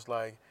nutshell. Was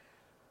like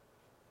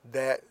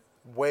that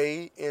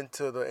way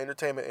into the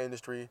entertainment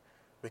industry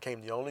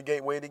became the only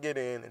gateway to get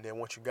in, and then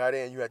once you got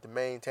in, you had to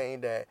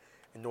maintain that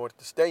in order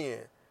to stay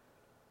in.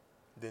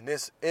 Then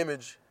this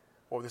image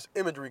or this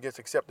imagery gets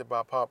accepted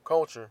by pop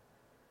culture,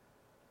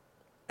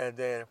 and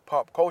then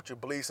pop culture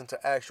bleeds into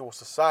actual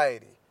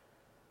society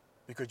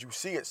because you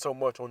see it so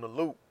much on the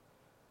loop.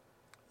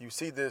 You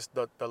see this,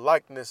 the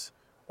likeness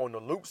on the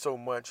loop so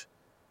much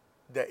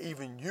that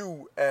even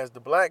you as the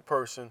black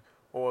person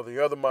or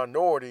the other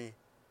minority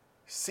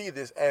see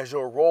this as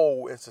your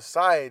role in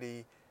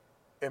society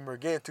and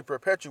begin to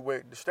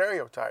perpetuate the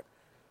stereotype.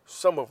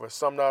 Some of us,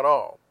 some not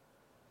all.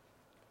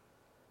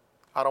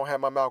 I don't have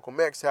my Malcolm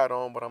X hat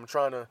on, but I'm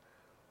trying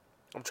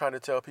to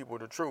tell people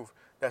the truth.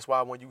 That's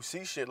why when you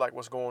see shit like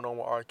what's going on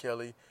with R.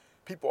 Kelly,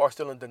 people are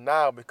still in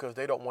denial because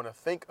they don't want to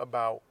think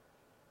about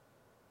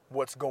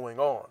what's going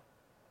on.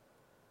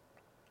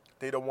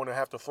 They don't want to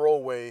have to throw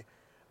away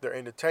their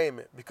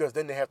entertainment because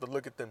then they have to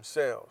look at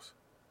themselves.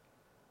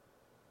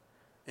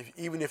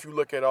 Even if you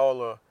look at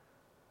all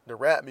the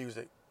rap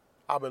music,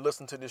 I've been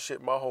listening to this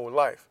shit my whole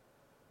life.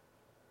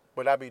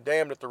 But I'd be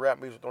damned if the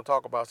rap music don't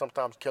talk about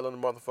sometimes killing a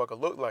motherfucker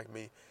look like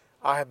me.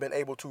 I have been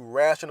able to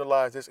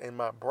rationalize this in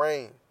my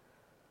brain.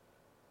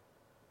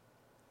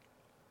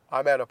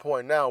 I'm at a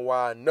point now where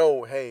I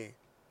know, hey,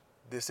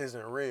 this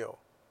isn't real.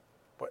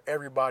 But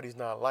everybody's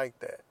not like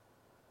that.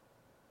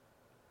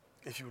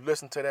 If you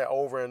listen to that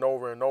over and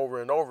over and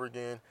over and over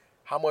again,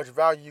 how much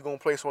value you going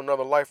to place on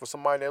another life for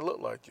somebody that look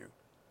like you?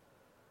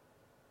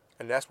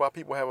 And that's why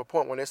people have a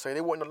point when they say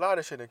they wouldn't allow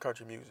this shit in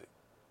country music.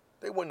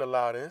 They wouldn't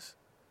allow this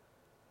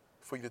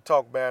for them to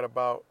talk bad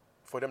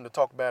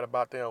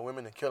about their own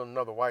women and killing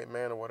another white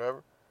man or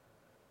whatever.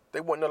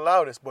 They wouldn't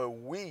allow this, but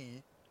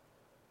we,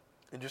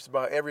 in just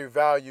about every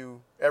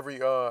value,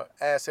 every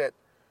asset,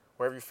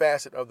 or every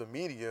facet of the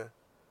media,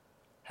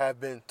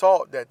 have been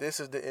taught that this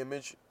is the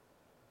image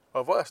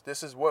of us.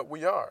 This is what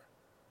we are.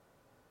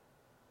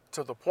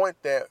 To the point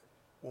that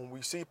when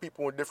we see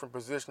people in different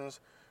positions,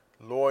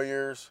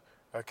 lawyers,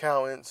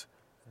 accountants,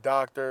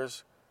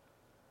 doctors,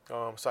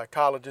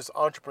 psychologists,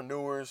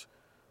 entrepreneurs,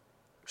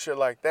 shit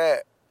like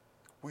that,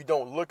 we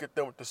don't look at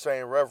them with the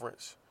same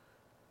reverence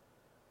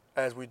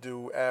as we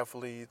do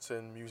athletes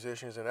and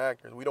musicians and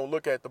actors. We don't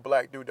look at the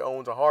black dude that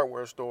owns a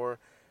hardware store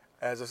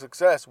as a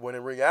success, when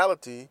in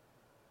reality,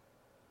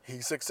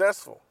 he's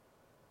successful.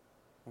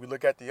 We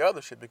look at the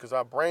other shit because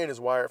our brain is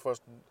wired for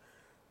us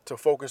to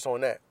focus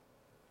on that.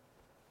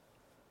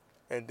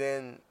 And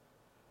then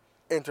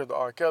enter the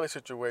R. Kelly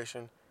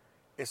situation.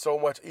 It's so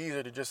much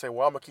easier to just say,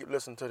 well, I'm going to keep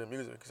listening to the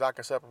music because I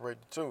can separate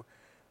the two.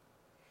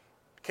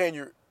 Can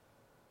you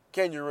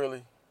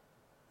really?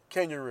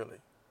 Can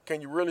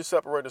you really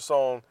separate a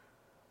song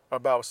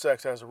about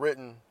sex as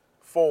written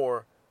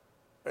for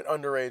an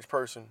underage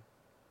person?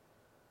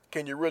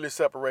 Can you really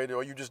separate it,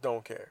 or you just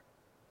don't care?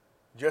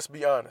 Just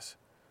be honest.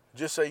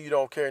 Just say you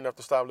don't care enough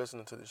to stop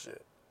listening to this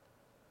shit.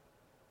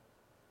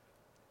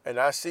 And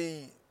I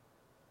see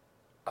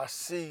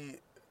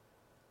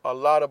a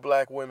lot of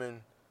black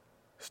women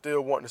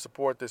still wanting to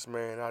support this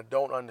man. I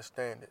don't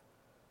understand it.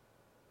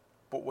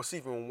 But what's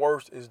even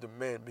worse is the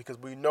men, because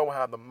we know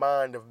how the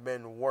mind of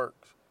men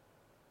works.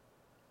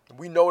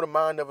 We know the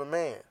mind of a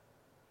man.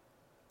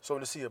 So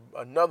to see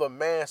another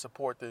man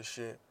support this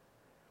shit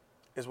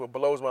is what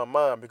blows my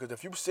mind. Because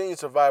if you've seen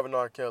Surviving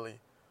R.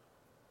 Kelly,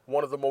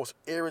 one of the most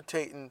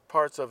irritating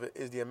parts of it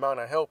is the amount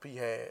of help he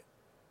had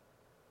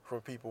from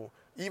people.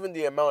 Even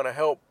the amount of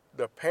help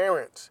the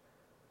parents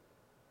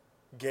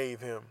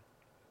gave him,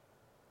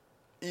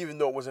 even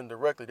though it was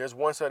indirectly. There's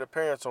one set of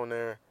parents on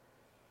there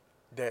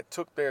that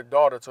took their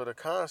daughter to the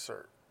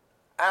concert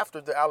after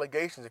the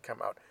allegations had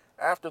come out,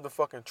 after the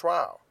fucking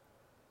trial.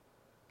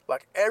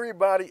 Like,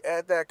 everybody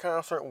at that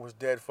concert was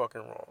dead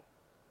fucking wrong.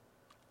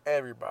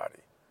 Everybody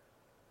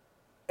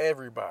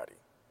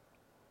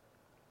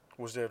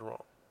was dead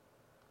wrong.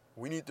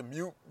 We need to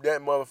mute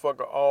that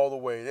motherfucker all the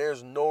way.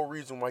 There's no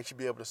reason why he should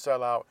be able to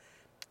sell out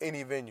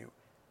any venue.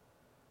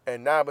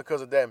 And now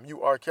because of that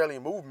Mute R. Kelly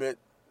movement,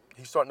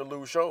 he's starting to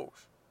lose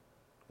shows,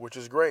 which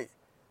is great.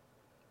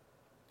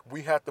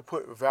 We have to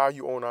put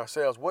value on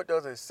ourselves. What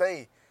does it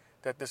say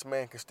that this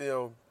man can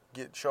still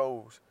get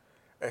shows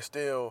and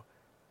still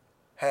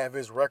have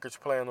his records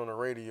playing on the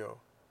radio?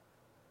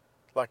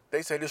 Like,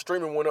 they say the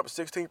streaming went up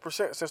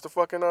 16% since the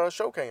fucking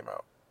show came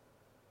out.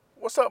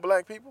 What's up,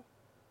 black people?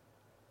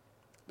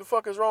 The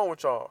fuck is wrong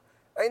with y'all?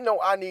 Ain't no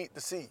I need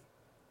to see.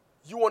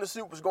 You want to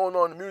see what's going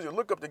on in the music,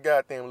 look up the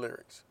goddamn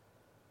lyrics.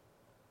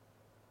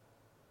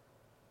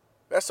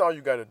 That's all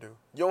you got to do.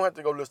 You don't have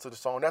to go listen to the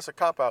song. That's a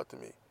cop-out to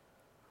me.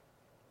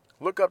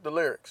 Look up the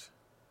lyrics.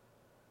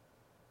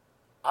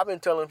 I've been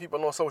telling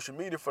people on social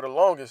media for the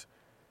longest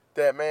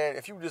that, man,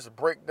 if you just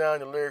break down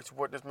the lyrics of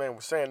what this man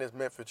was saying is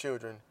meant for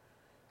children,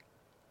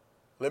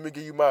 let me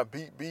give you my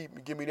beat,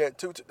 give me that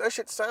too. That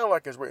shit sound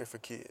like it's written for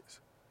kids.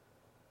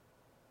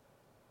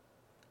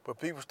 But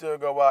people still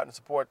go out and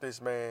support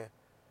this man.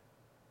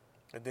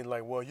 And then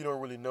like, well, you don't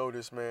really know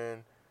this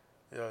man.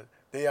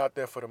 They out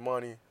there for the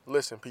money.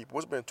 Listen, people,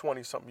 it's been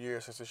 20-something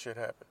years since this shit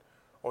happened.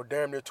 Or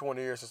damn near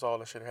 20 years since all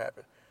this shit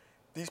happened.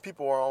 These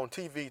people are on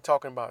TV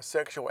talking about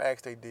sexual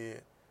acts they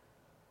did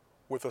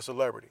with a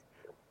celebrity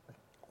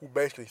who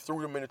basically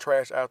threw them in the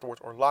trash afterwards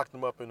or locked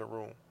them up in the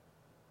room.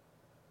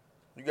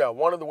 You got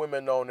one of the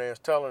women on there is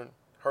telling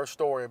her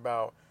story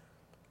about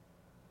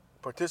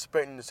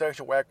participating in the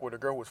sexual act with a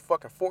girl who was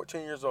fucking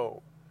 14 years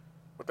old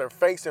with their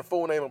face and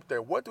full name up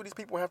there. What do these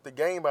people have to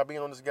gain by being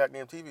on this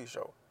goddamn TV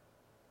show?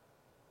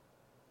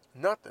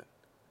 Nothing.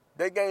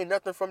 They gain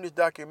nothing from this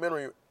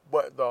documentary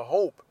but the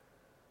hope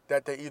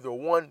that they either,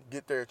 one,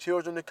 get their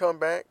children to come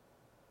back,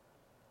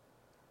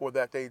 or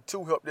that they,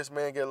 two, help this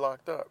man get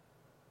locked up.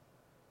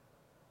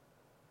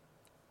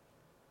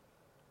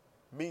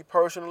 Me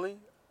personally,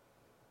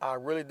 I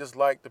really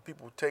dislike the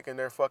people taking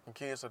their fucking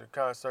kids to the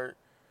concert.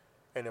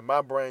 And in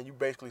my brain, you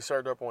basically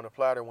served up on a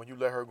platter when you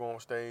let her go on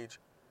stage.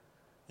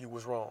 You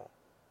was wrong.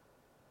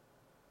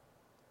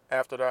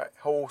 After that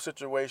whole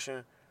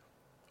situation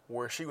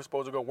where she was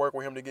supposed to go work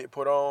with him to get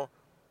put on,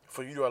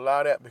 for you to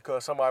allow that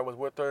because somebody was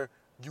with her,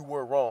 you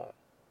were wrong.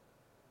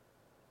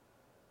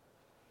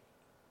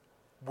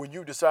 When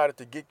you decided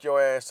to get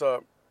your ass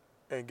up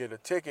and get a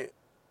ticket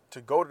to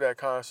go to that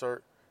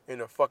concert in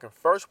the fucking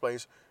first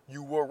place,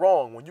 you were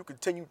wrong. When you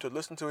continued to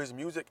listen to his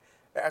music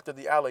after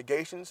the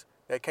allegations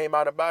that came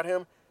out about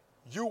him,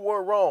 you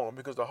were wrong.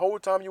 Because the whole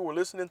time you were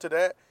listening to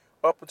that,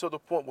 up until the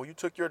point where you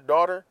took your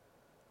daughter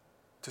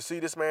to see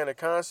this man at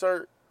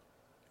concert,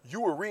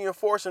 you were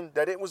reinforcing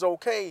that it was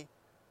okay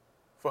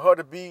for her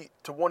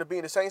to want to be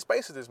in the same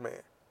space as this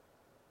man.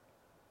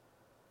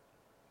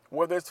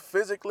 Whether it's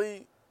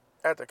physically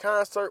at the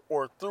concert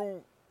or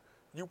through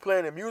you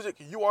playing the music,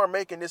 you are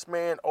making this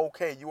man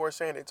okay. You are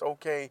saying it's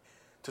okay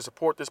to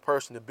support this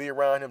person, to be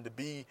around him, to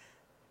be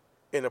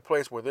in a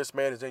place where this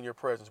man is in your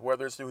presence,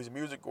 whether it's through his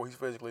music or he's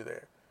physically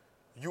there.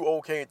 You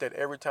okayed that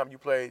every time you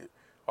played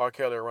R.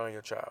 Kelly around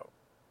your child.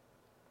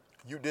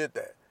 You did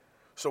that.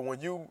 So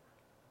when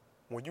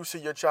you see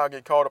your child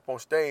get caught up on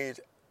stage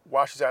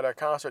while she's at that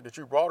concert that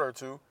you brought her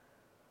to,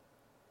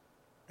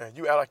 and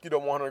you act like you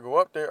don't want her to go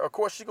up there, of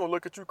course she's going to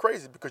look at you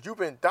crazy because you've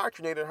been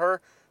indoctrinating her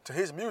to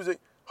his music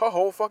her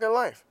whole fucking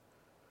life.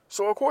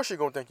 So of course she's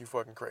going to think you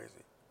fucking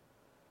crazy.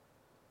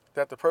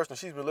 That the person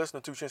she's been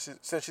listening to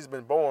since she's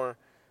been born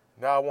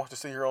now wants to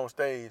see her on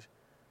stage,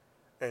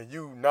 and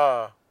you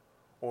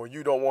or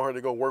you don't want her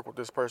to go work with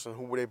this person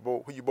who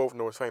you both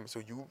know is famous.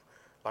 So you,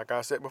 like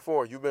I said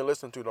before, you've been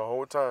listening to the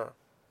whole time.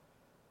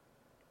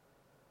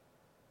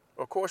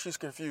 Of course she's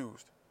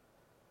confused.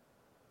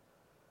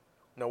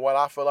 Now, while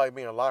I feel like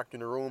being locked in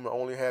the room and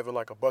only having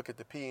like a bucket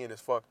to pee in is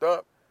fucked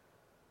up,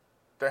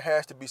 there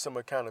has to be some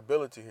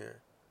accountability here.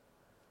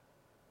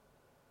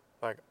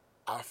 Like,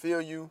 I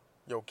feel you.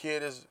 Your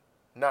kid is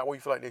not where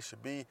you feel like they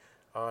should be.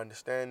 I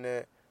understand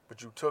that.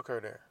 But you took her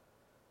there.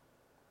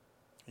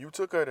 You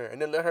took her there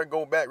and then let her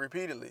go back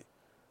repeatedly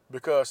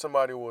because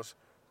somebody was,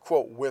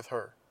 quote, with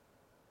her.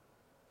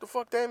 The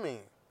fuck that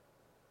mean?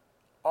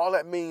 All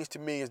that means to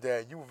me is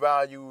that you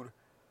valued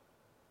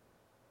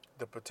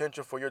the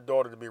potential for your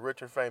daughter to be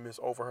rich and famous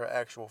over her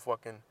actual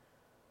fucking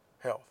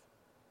health,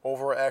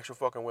 over her actual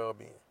fucking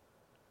well-being,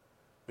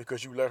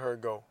 because you let her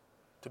go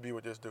to be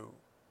with this dude.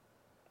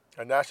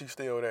 And now she's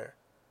still there.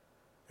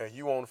 And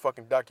you on the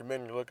fucking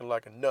documentary looking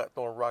like a nut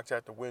throwing rocks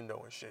out the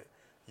window and shit.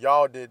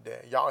 Y'all did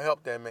that. Y'all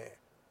helped that man.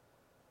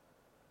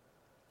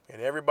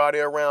 And everybody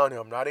around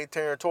him, now they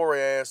tearing Tory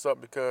ass up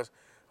because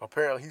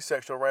apparently he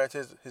sexual harassed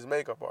his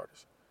makeup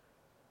artist.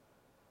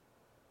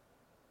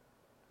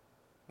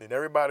 And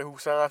everybody who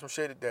signed some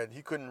shit that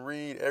he couldn't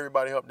read,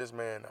 everybody helped this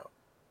man out.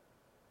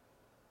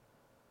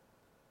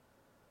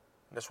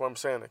 That's what I'm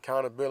saying,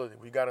 accountability.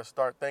 We got to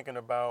start thinking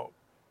about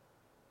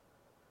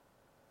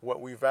what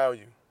we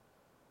value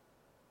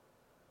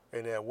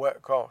and at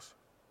what cost.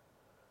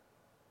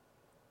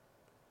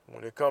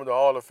 When it comes to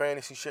all the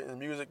fantasy shit and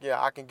music,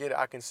 yeah, I can get it.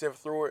 I can sift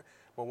through it.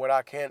 But what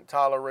I can't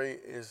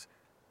tolerate is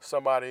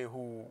somebody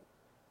who,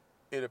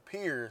 it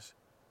appears,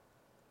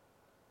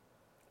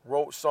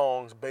 wrote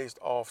songs based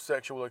off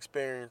sexual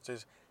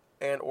experiences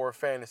and or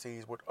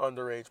fantasies with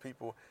underage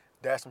people.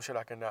 That's some shit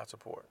I cannot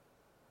support.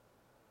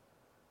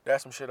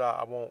 That's some shit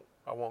I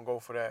won't go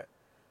for that.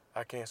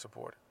 I can't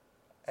support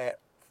it at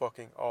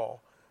fucking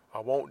all. I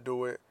won't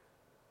do it.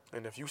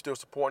 And if you still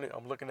supporting it,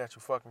 I'm looking at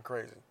you fucking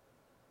crazy.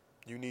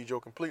 You need your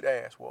complete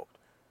ass whooped.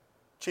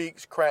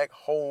 Cheeks, crack,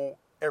 hole,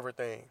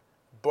 everything.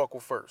 Buckle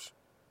first.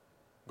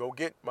 Go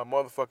get my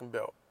motherfucking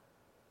belt.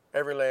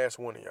 Every last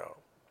one of y'all.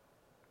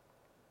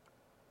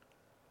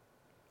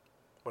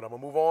 But I'm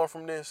going to move on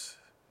from this.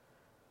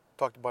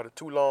 Talked about it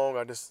too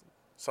long.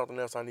 Something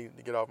else I need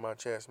to get off my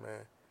chest,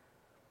 man.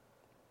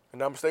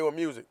 And I'm going to stay with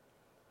music.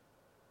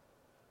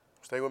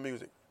 Stay with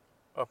music.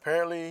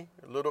 Apparently,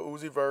 Lil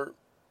Uzi Vert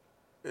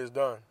is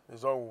done.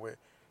 It's over with.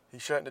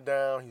 He's shutting it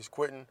down. He's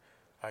quitting.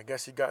 I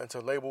guess he got into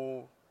a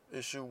label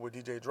issue with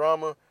DJ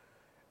Drama.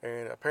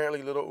 And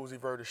apparently, Lil Uzi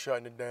Vert is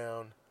shutting it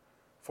down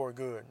for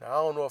good. Now,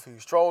 I don't know if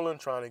he's trolling,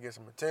 trying to get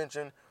some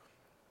attention.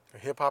 The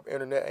hip-hop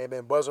internet ain't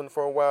been buzzing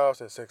for a while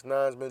since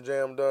 6ix9ine's been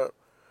jammed up.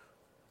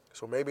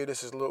 So maybe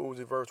this is Lil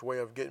Uzi Vert's way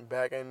of getting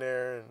back in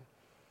there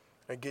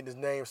and getting his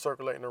name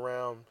circulating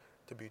around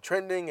to be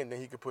trending, and then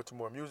he could put some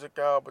more music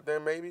out. But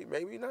then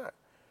maybe not.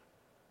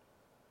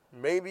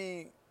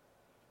 Maybe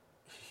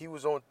he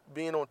was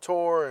being on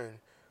tour and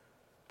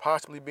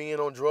possibly being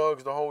on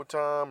drugs the whole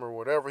time or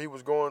whatever he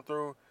was going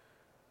through.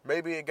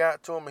 Maybe it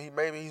got to him and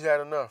maybe he's had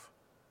enough.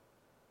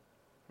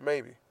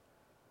 Maybe.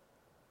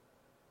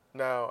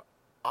 Now,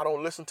 I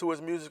don't listen to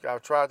his music.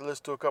 I've tried to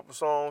listen to a couple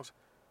songs.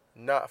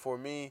 Not for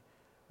me.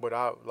 But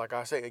like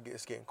I say,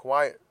 it's getting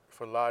quiet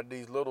for a lot of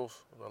these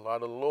littles. A lot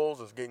of the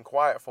littles is getting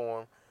quiet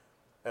for him.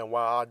 And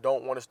while I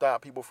don't want to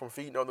stop people from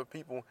feeding other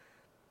people,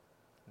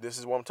 this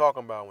is what I'm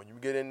talking about. When you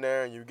get in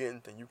there and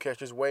you catch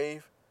this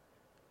wave,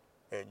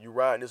 and you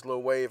riding this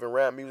little wave and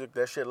rap music,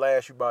 that shit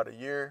lasts you about a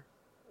year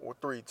or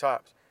 3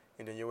 tops,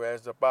 and then your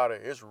ass up out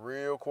of it. It's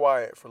real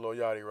quiet for Lil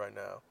Yachty right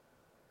now.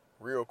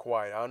 Real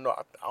quiet. I don't know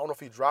if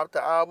he dropped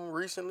the album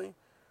recently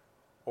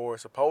or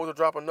is supposed to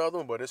drop another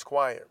one, but it's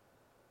quiet.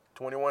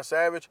 21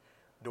 Savage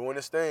doing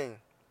his thing.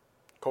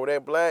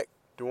 Kodak Black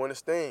doing his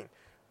thing.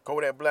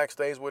 Kodak Black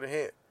stays with a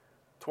hit.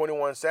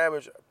 21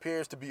 Savage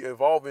appears to be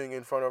evolving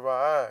in front of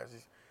our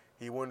eyes.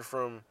 He went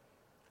from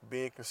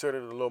being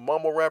considered a little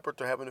mumble rapper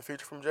to having a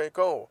feature from J.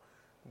 Cole.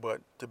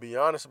 But to be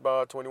honest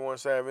about 21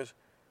 Savage,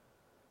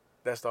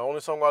 that's the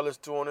only song I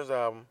listened to on his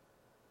album,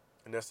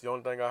 and that's the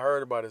only thing I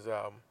heard about his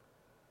album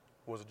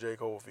was a J.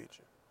 Cole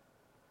feature.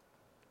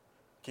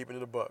 Keeping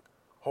it a buck.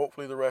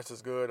 Hopefully the rest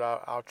is good.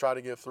 I'll try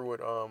to get through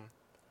it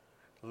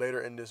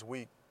later in this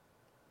week.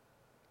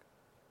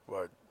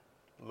 But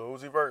Lil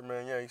Uzi Vert,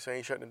 man, yeah, he's saying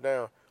he's shutting it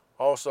down.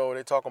 Also,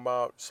 they talking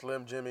about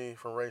Slim Jimmy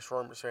from Ray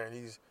Shremmerd saying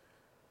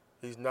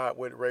he's not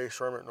with Ray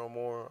Shremmerd no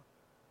more.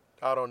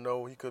 I don't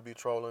know. He could be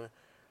trolling.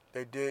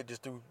 They did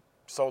just do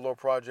solo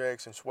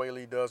projects, and Sway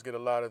Lee does get a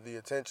lot of the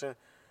attention.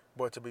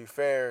 But to be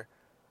fair,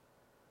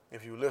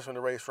 if you listen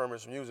to Ray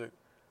Shremmerd's music,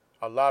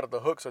 a lot of the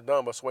hooks are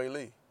done by Sway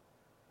Lee.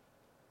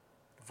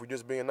 If we're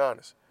just being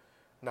honest.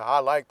 Now, I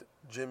liked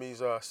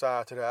Jimmy's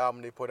side to the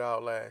album they put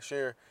out last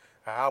year.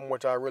 An album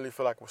which I really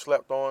feel like was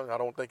slept on. I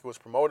don't think it was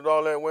promoted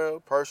all that well,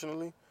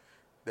 personally.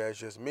 That's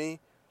just me.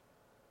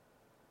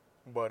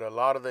 But a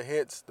lot of the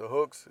hits, the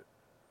hooks,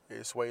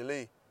 is Sway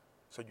Lee.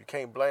 So you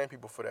can't blame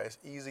people for that. It's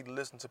easy to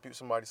listen to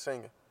somebody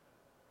singing.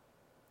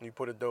 You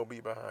put a dope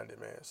beat behind it,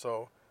 man.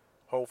 So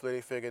hopefully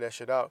they figure that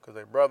shit out because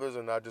they're brothers,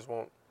 and I just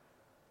want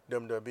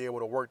them to be able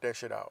to work that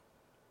shit out.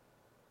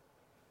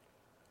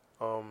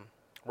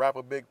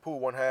 Rapper Big Pooh,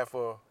 one half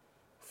of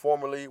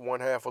formerly, one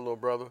half of Lil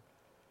Brother,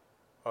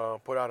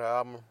 put out an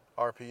album,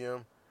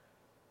 RPM.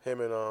 Him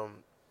and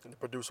the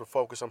producer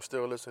Focus, I'm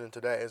still listening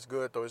to that. It's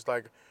good, though. It's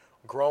like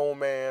grown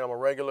man. I'm a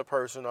regular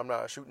person. I'm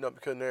not shooting up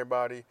because of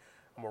everybody.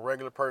 I'm a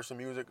regular person.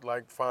 Music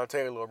like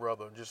Fontaine, Lil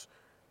Brother. Just,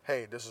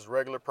 hey, this is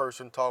regular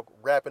person talk,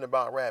 rapping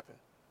about rapping.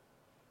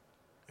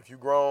 If you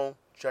grown,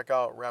 check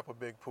out Rapper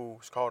Big Pooh.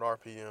 It's called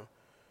RPM.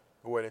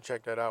 Go ahead and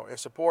check that out. And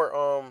support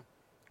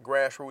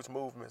grassroots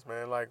movements,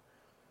 man. Like,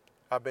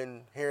 I've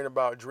been hearing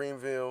about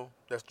Dreamville.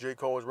 That's J.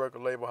 Cole's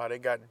record label, how they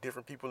got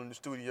different people in the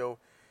studio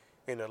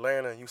in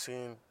Atlanta. And you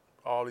seen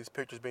all these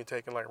pictures being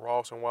taken, like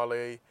Ross and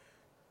Wale,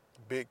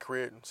 Big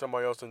Crit, and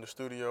somebody else in the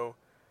studio.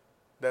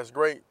 That's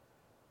great.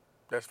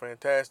 That's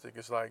fantastic.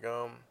 It's like,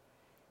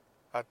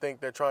 I think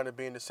they're trying to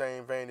be in the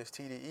same vein as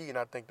TDE, and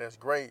I think that's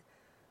great.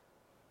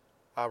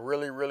 I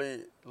really,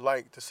 really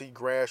like to see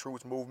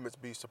grassroots movements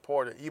be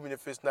supported, even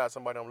if it's not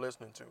somebody I'm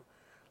listening to.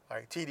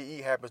 Like,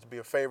 TDE happens to be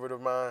a favorite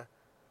of mine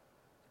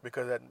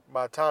because at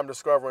my time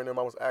discovering them,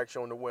 I was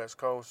actually on the West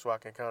Coast, so I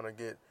can kind of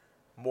get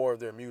more of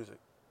their music.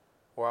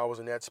 Or I was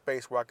in that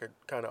space where I could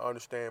kind of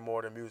understand more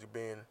of their music,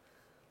 being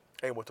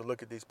able to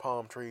look at these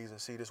palm trees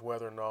and see this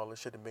weather and all this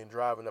shit, and been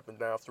driving up and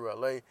down through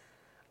LA.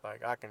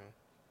 Like, I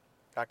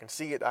can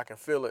see it, I can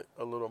feel it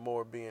a little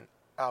more being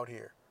out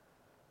here.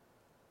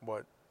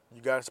 But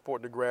you gotta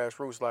support the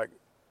grassroots. Like,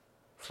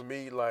 for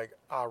me, like,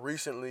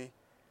 recently,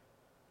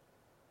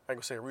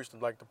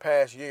 like the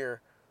past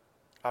year,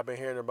 I've been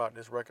hearing about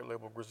this record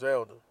label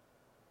Griselda.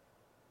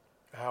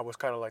 How it's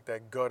kind of like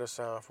that gutter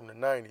sound from the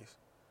 90s.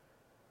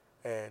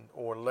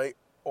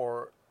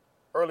 Or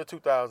early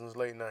 2000s,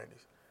 late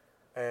 90s.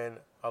 And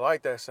I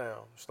like that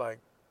sound. It's like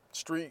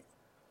street,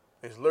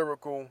 it's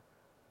lyrical,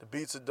 the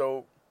beats are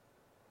dope.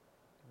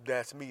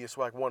 That's me. It's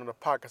like one of the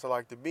pockets I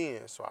like to be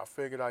in. So I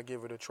figured I'd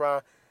give it a try.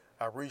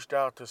 I reached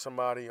out to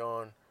somebody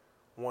on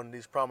one of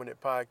these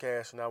prominent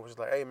podcasts, and I was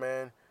like, hey,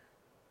 man,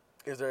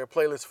 is there a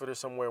playlist for this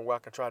somewhere where I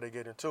can try to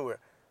get into it?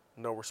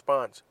 No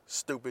response.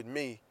 Stupid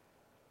me.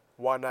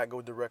 Why not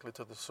go directly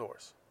to the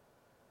source?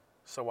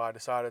 So I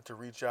decided to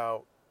reach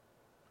out,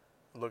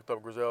 looked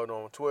up Griselda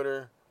on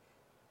Twitter,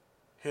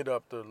 hit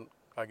up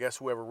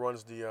whoever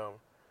runs the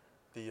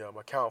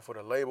account for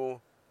the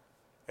label,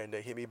 and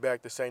they hit me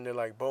back to saying, they're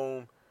like,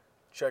 boom,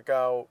 check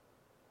out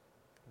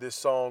this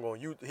song on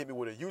YouTube. Hit me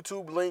with a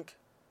YouTube link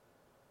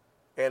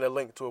and a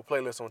link to a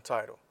playlist on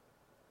Tidal.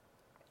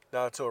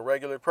 Now, to a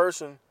regular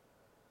person,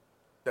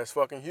 that's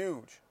fucking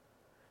huge.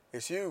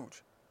 It's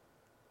huge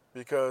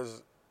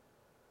because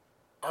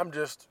I'm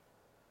just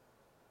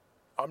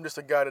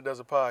a guy that does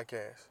a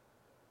podcast.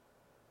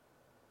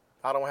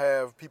 I don't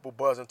have people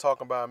buzzing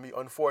talking about me,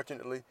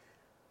 unfortunately.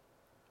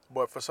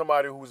 But for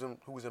somebody who's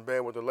in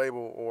bed with the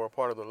label or a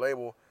part of the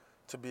label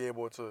to be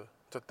able to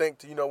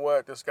think, you know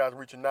what, this guy's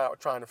reaching out,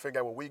 trying to figure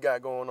out what we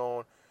got going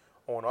on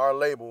our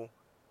label,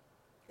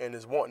 and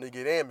is wanting to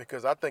get in,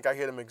 because I think I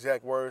hear them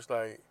exact words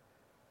like,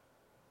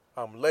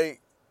 I'm late,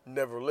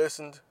 never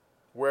listened,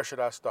 where should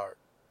I start?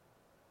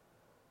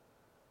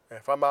 And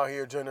if I'm out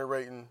here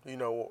generating,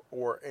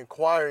 or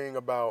inquiring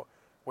about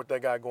what they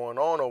got going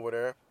on over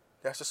there,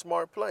 that's a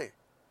smart play.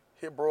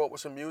 Hit bro up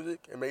with some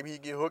music, and maybe he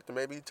get hooked, and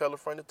maybe he tell a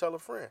friend to tell a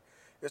friend.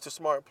 It's a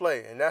smart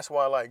play, and that's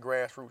why I like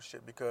grassroots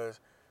shit, because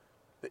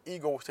the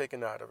ego was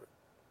taken out of it.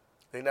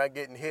 They're not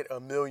getting hit a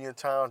million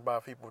times by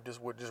people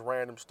just with just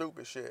random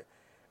stupid shit.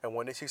 And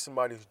when they see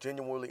somebody who's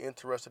genuinely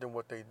interested in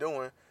what they're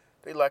doing,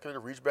 they likely to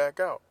reach back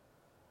out.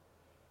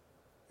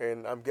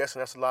 And I'm guessing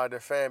that's a lot of their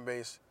fan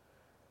base.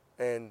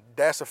 And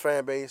that's a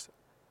fan base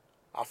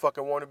I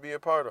fucking want to be a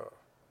part of.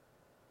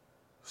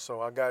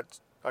 So I got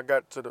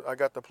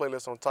the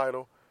playlist on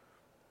Tidal,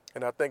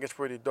 and I think it's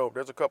pretty dope.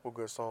 There's a couple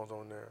good songs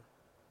on there.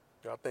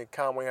 I think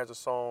Conway has a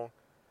song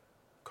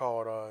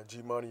called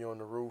G Money on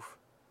the Roof.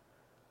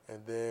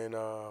 And then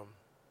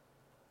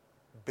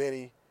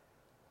Benny,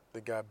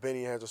 the guy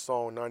Benny has a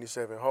song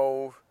 97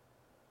 Hove.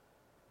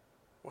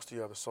 What's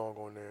the other song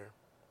on there?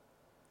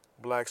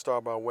 Black Star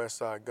by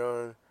Westside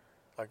Gun.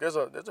 Like there's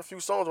a few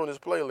songs on this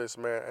playlist,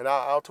 man. And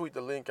I'll tweet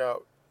the link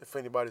out if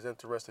anybody's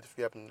interested, if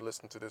you happen to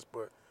listen to this.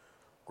 But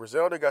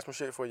Griselda got some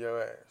shit for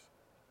your ass.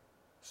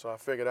 So I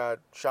figured I'd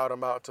shout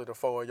them out to the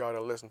four of y'all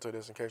that listen to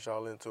this in case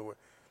y'all into it.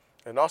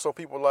 And also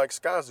people like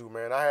Skyzoo,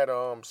 man. I had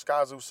a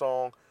Skyzoo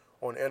song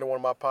on the end of one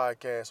of my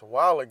podcasts a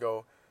while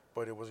ago,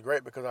 but it was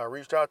great because I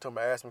reached out to him.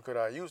 I asked him could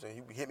I use it.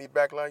 He hit me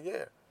back like,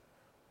 yeah.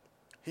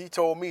 He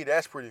told me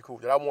that's pretty cool,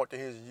 that I want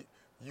to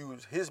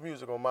use his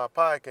music on my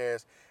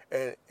podcast.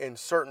 And in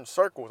certain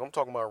circles, I'm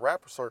talking about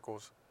rapper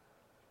circles,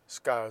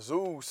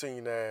 Skyzoo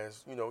seen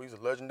as, he's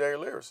a legendary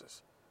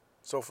lyricist.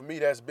 So for me,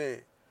 that's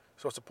big.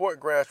 So support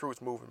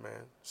grassroots movement,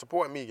 man.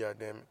 Support me,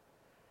 goddammit.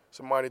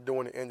 Somebody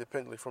doing it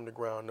independently from the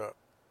ground up.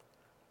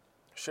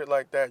 Shit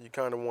like that, you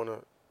kind of want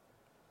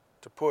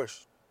to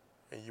push,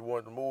 and you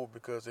want to move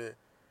because it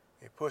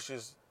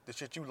pushes the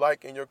shit you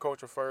like in your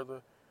culture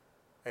further,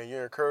 and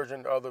you're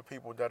encouraging other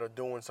people that are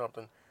doing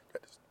something,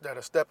 that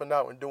are stepping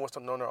out and doing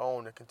something on their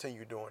own to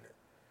continue doing it.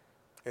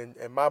 And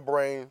in my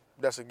brain,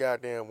 that's a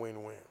goddamn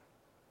win-win.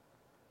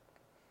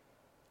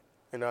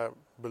 And I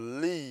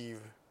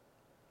believe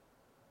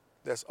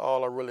that's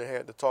all I really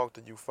had to talk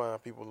to you fine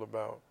people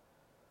about.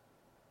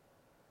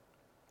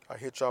 I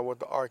hit y'all with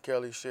the R.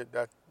 Kelly shit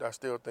that I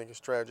still think is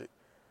tragic.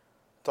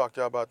 Talked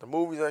to y'all about the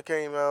movies that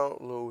came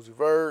out, Lil Uzi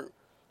Vert,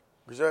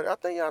 Griselda. I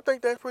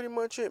think that's pretty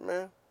much it,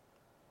 man.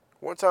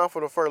 One time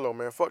for the furlough,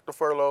 man. Fuck the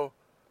furlough.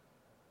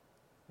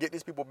 Get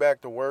these people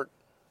back to work.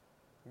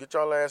 Get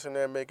y'all ass in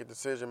there and make a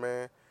decision,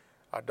 man.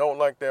 I don't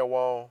like that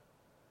wall.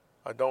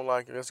 I don't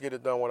like it. Let's get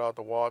it done without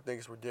the wall. I think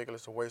it's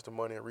ridiculous, a waste of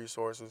money and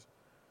resources.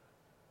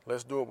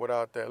 Let's do it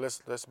without that.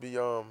 Let's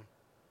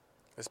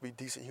be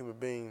decent human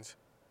beings.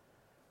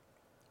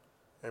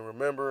 And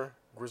remember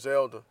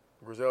Griselda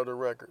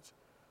Records.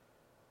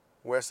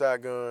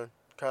 Westside Gun,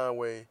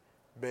 Conway,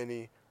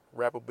 Benny,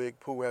 rapper Big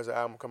Pooh has an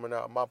album coming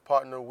out. My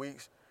partner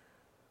Weeks,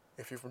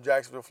 if you're from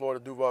Jacksonville,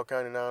 Florida, Duval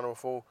County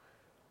 904,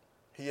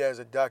 he has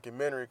a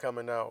documentary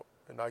coming out,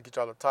 and I'll get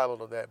y'all the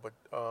title of that. But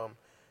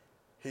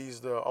he's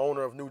the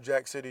owner of New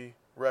Jack City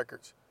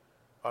Records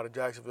out of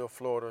Jacksonville,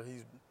 Florida.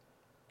 He's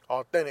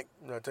authentic.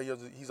 I tell you,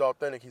 he's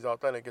authentic. He's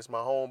authentic. It's my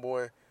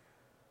homeboy.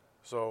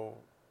 So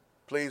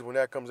please, when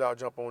that comes out,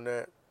 jump on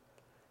that.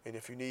 And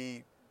if you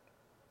need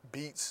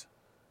beats,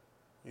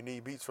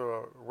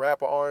 for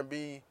rap or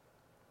R&B,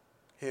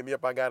 hit me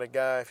up. I got a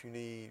guy. If you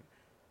need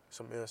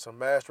some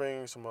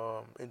mastering, some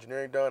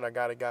engineering done, I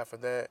got a guy for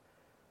that.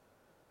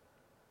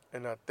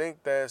 And I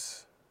think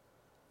that's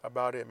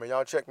about it, man.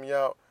 Y'all check me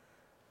out.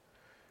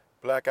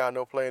 Blackout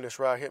No Play in this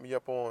ride. Hit me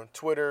up on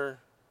Twitter.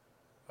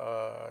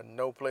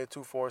 No Play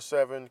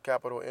 247,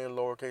 capital N,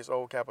 lowercase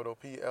o, capital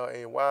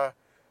PLAY.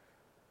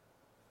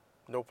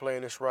 No Play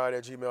in this ride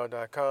at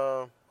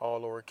gmail.com,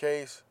 all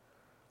lowercase.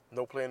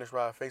 No Play in this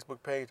ride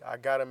Facebook page. I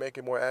gotta make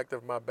it more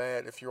active. My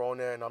bad if you're on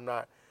there and I'm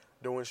not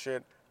doing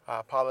shit. I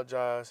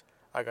apologize.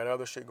 I got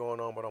other shit going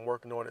on, but I'm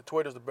working on it.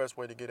 Twitter's the best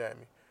way to get at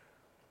me.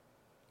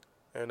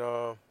 And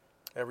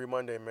every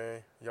Monday,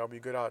 man, y'all be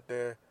good out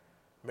there.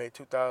 Make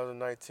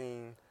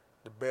 2019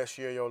 the best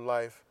year of your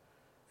life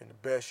and the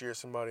best year of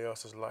somebody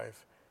else's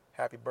life.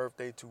 Happy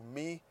birthday to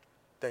me.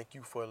 Thank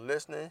you for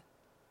listening.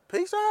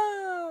 Peace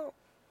out.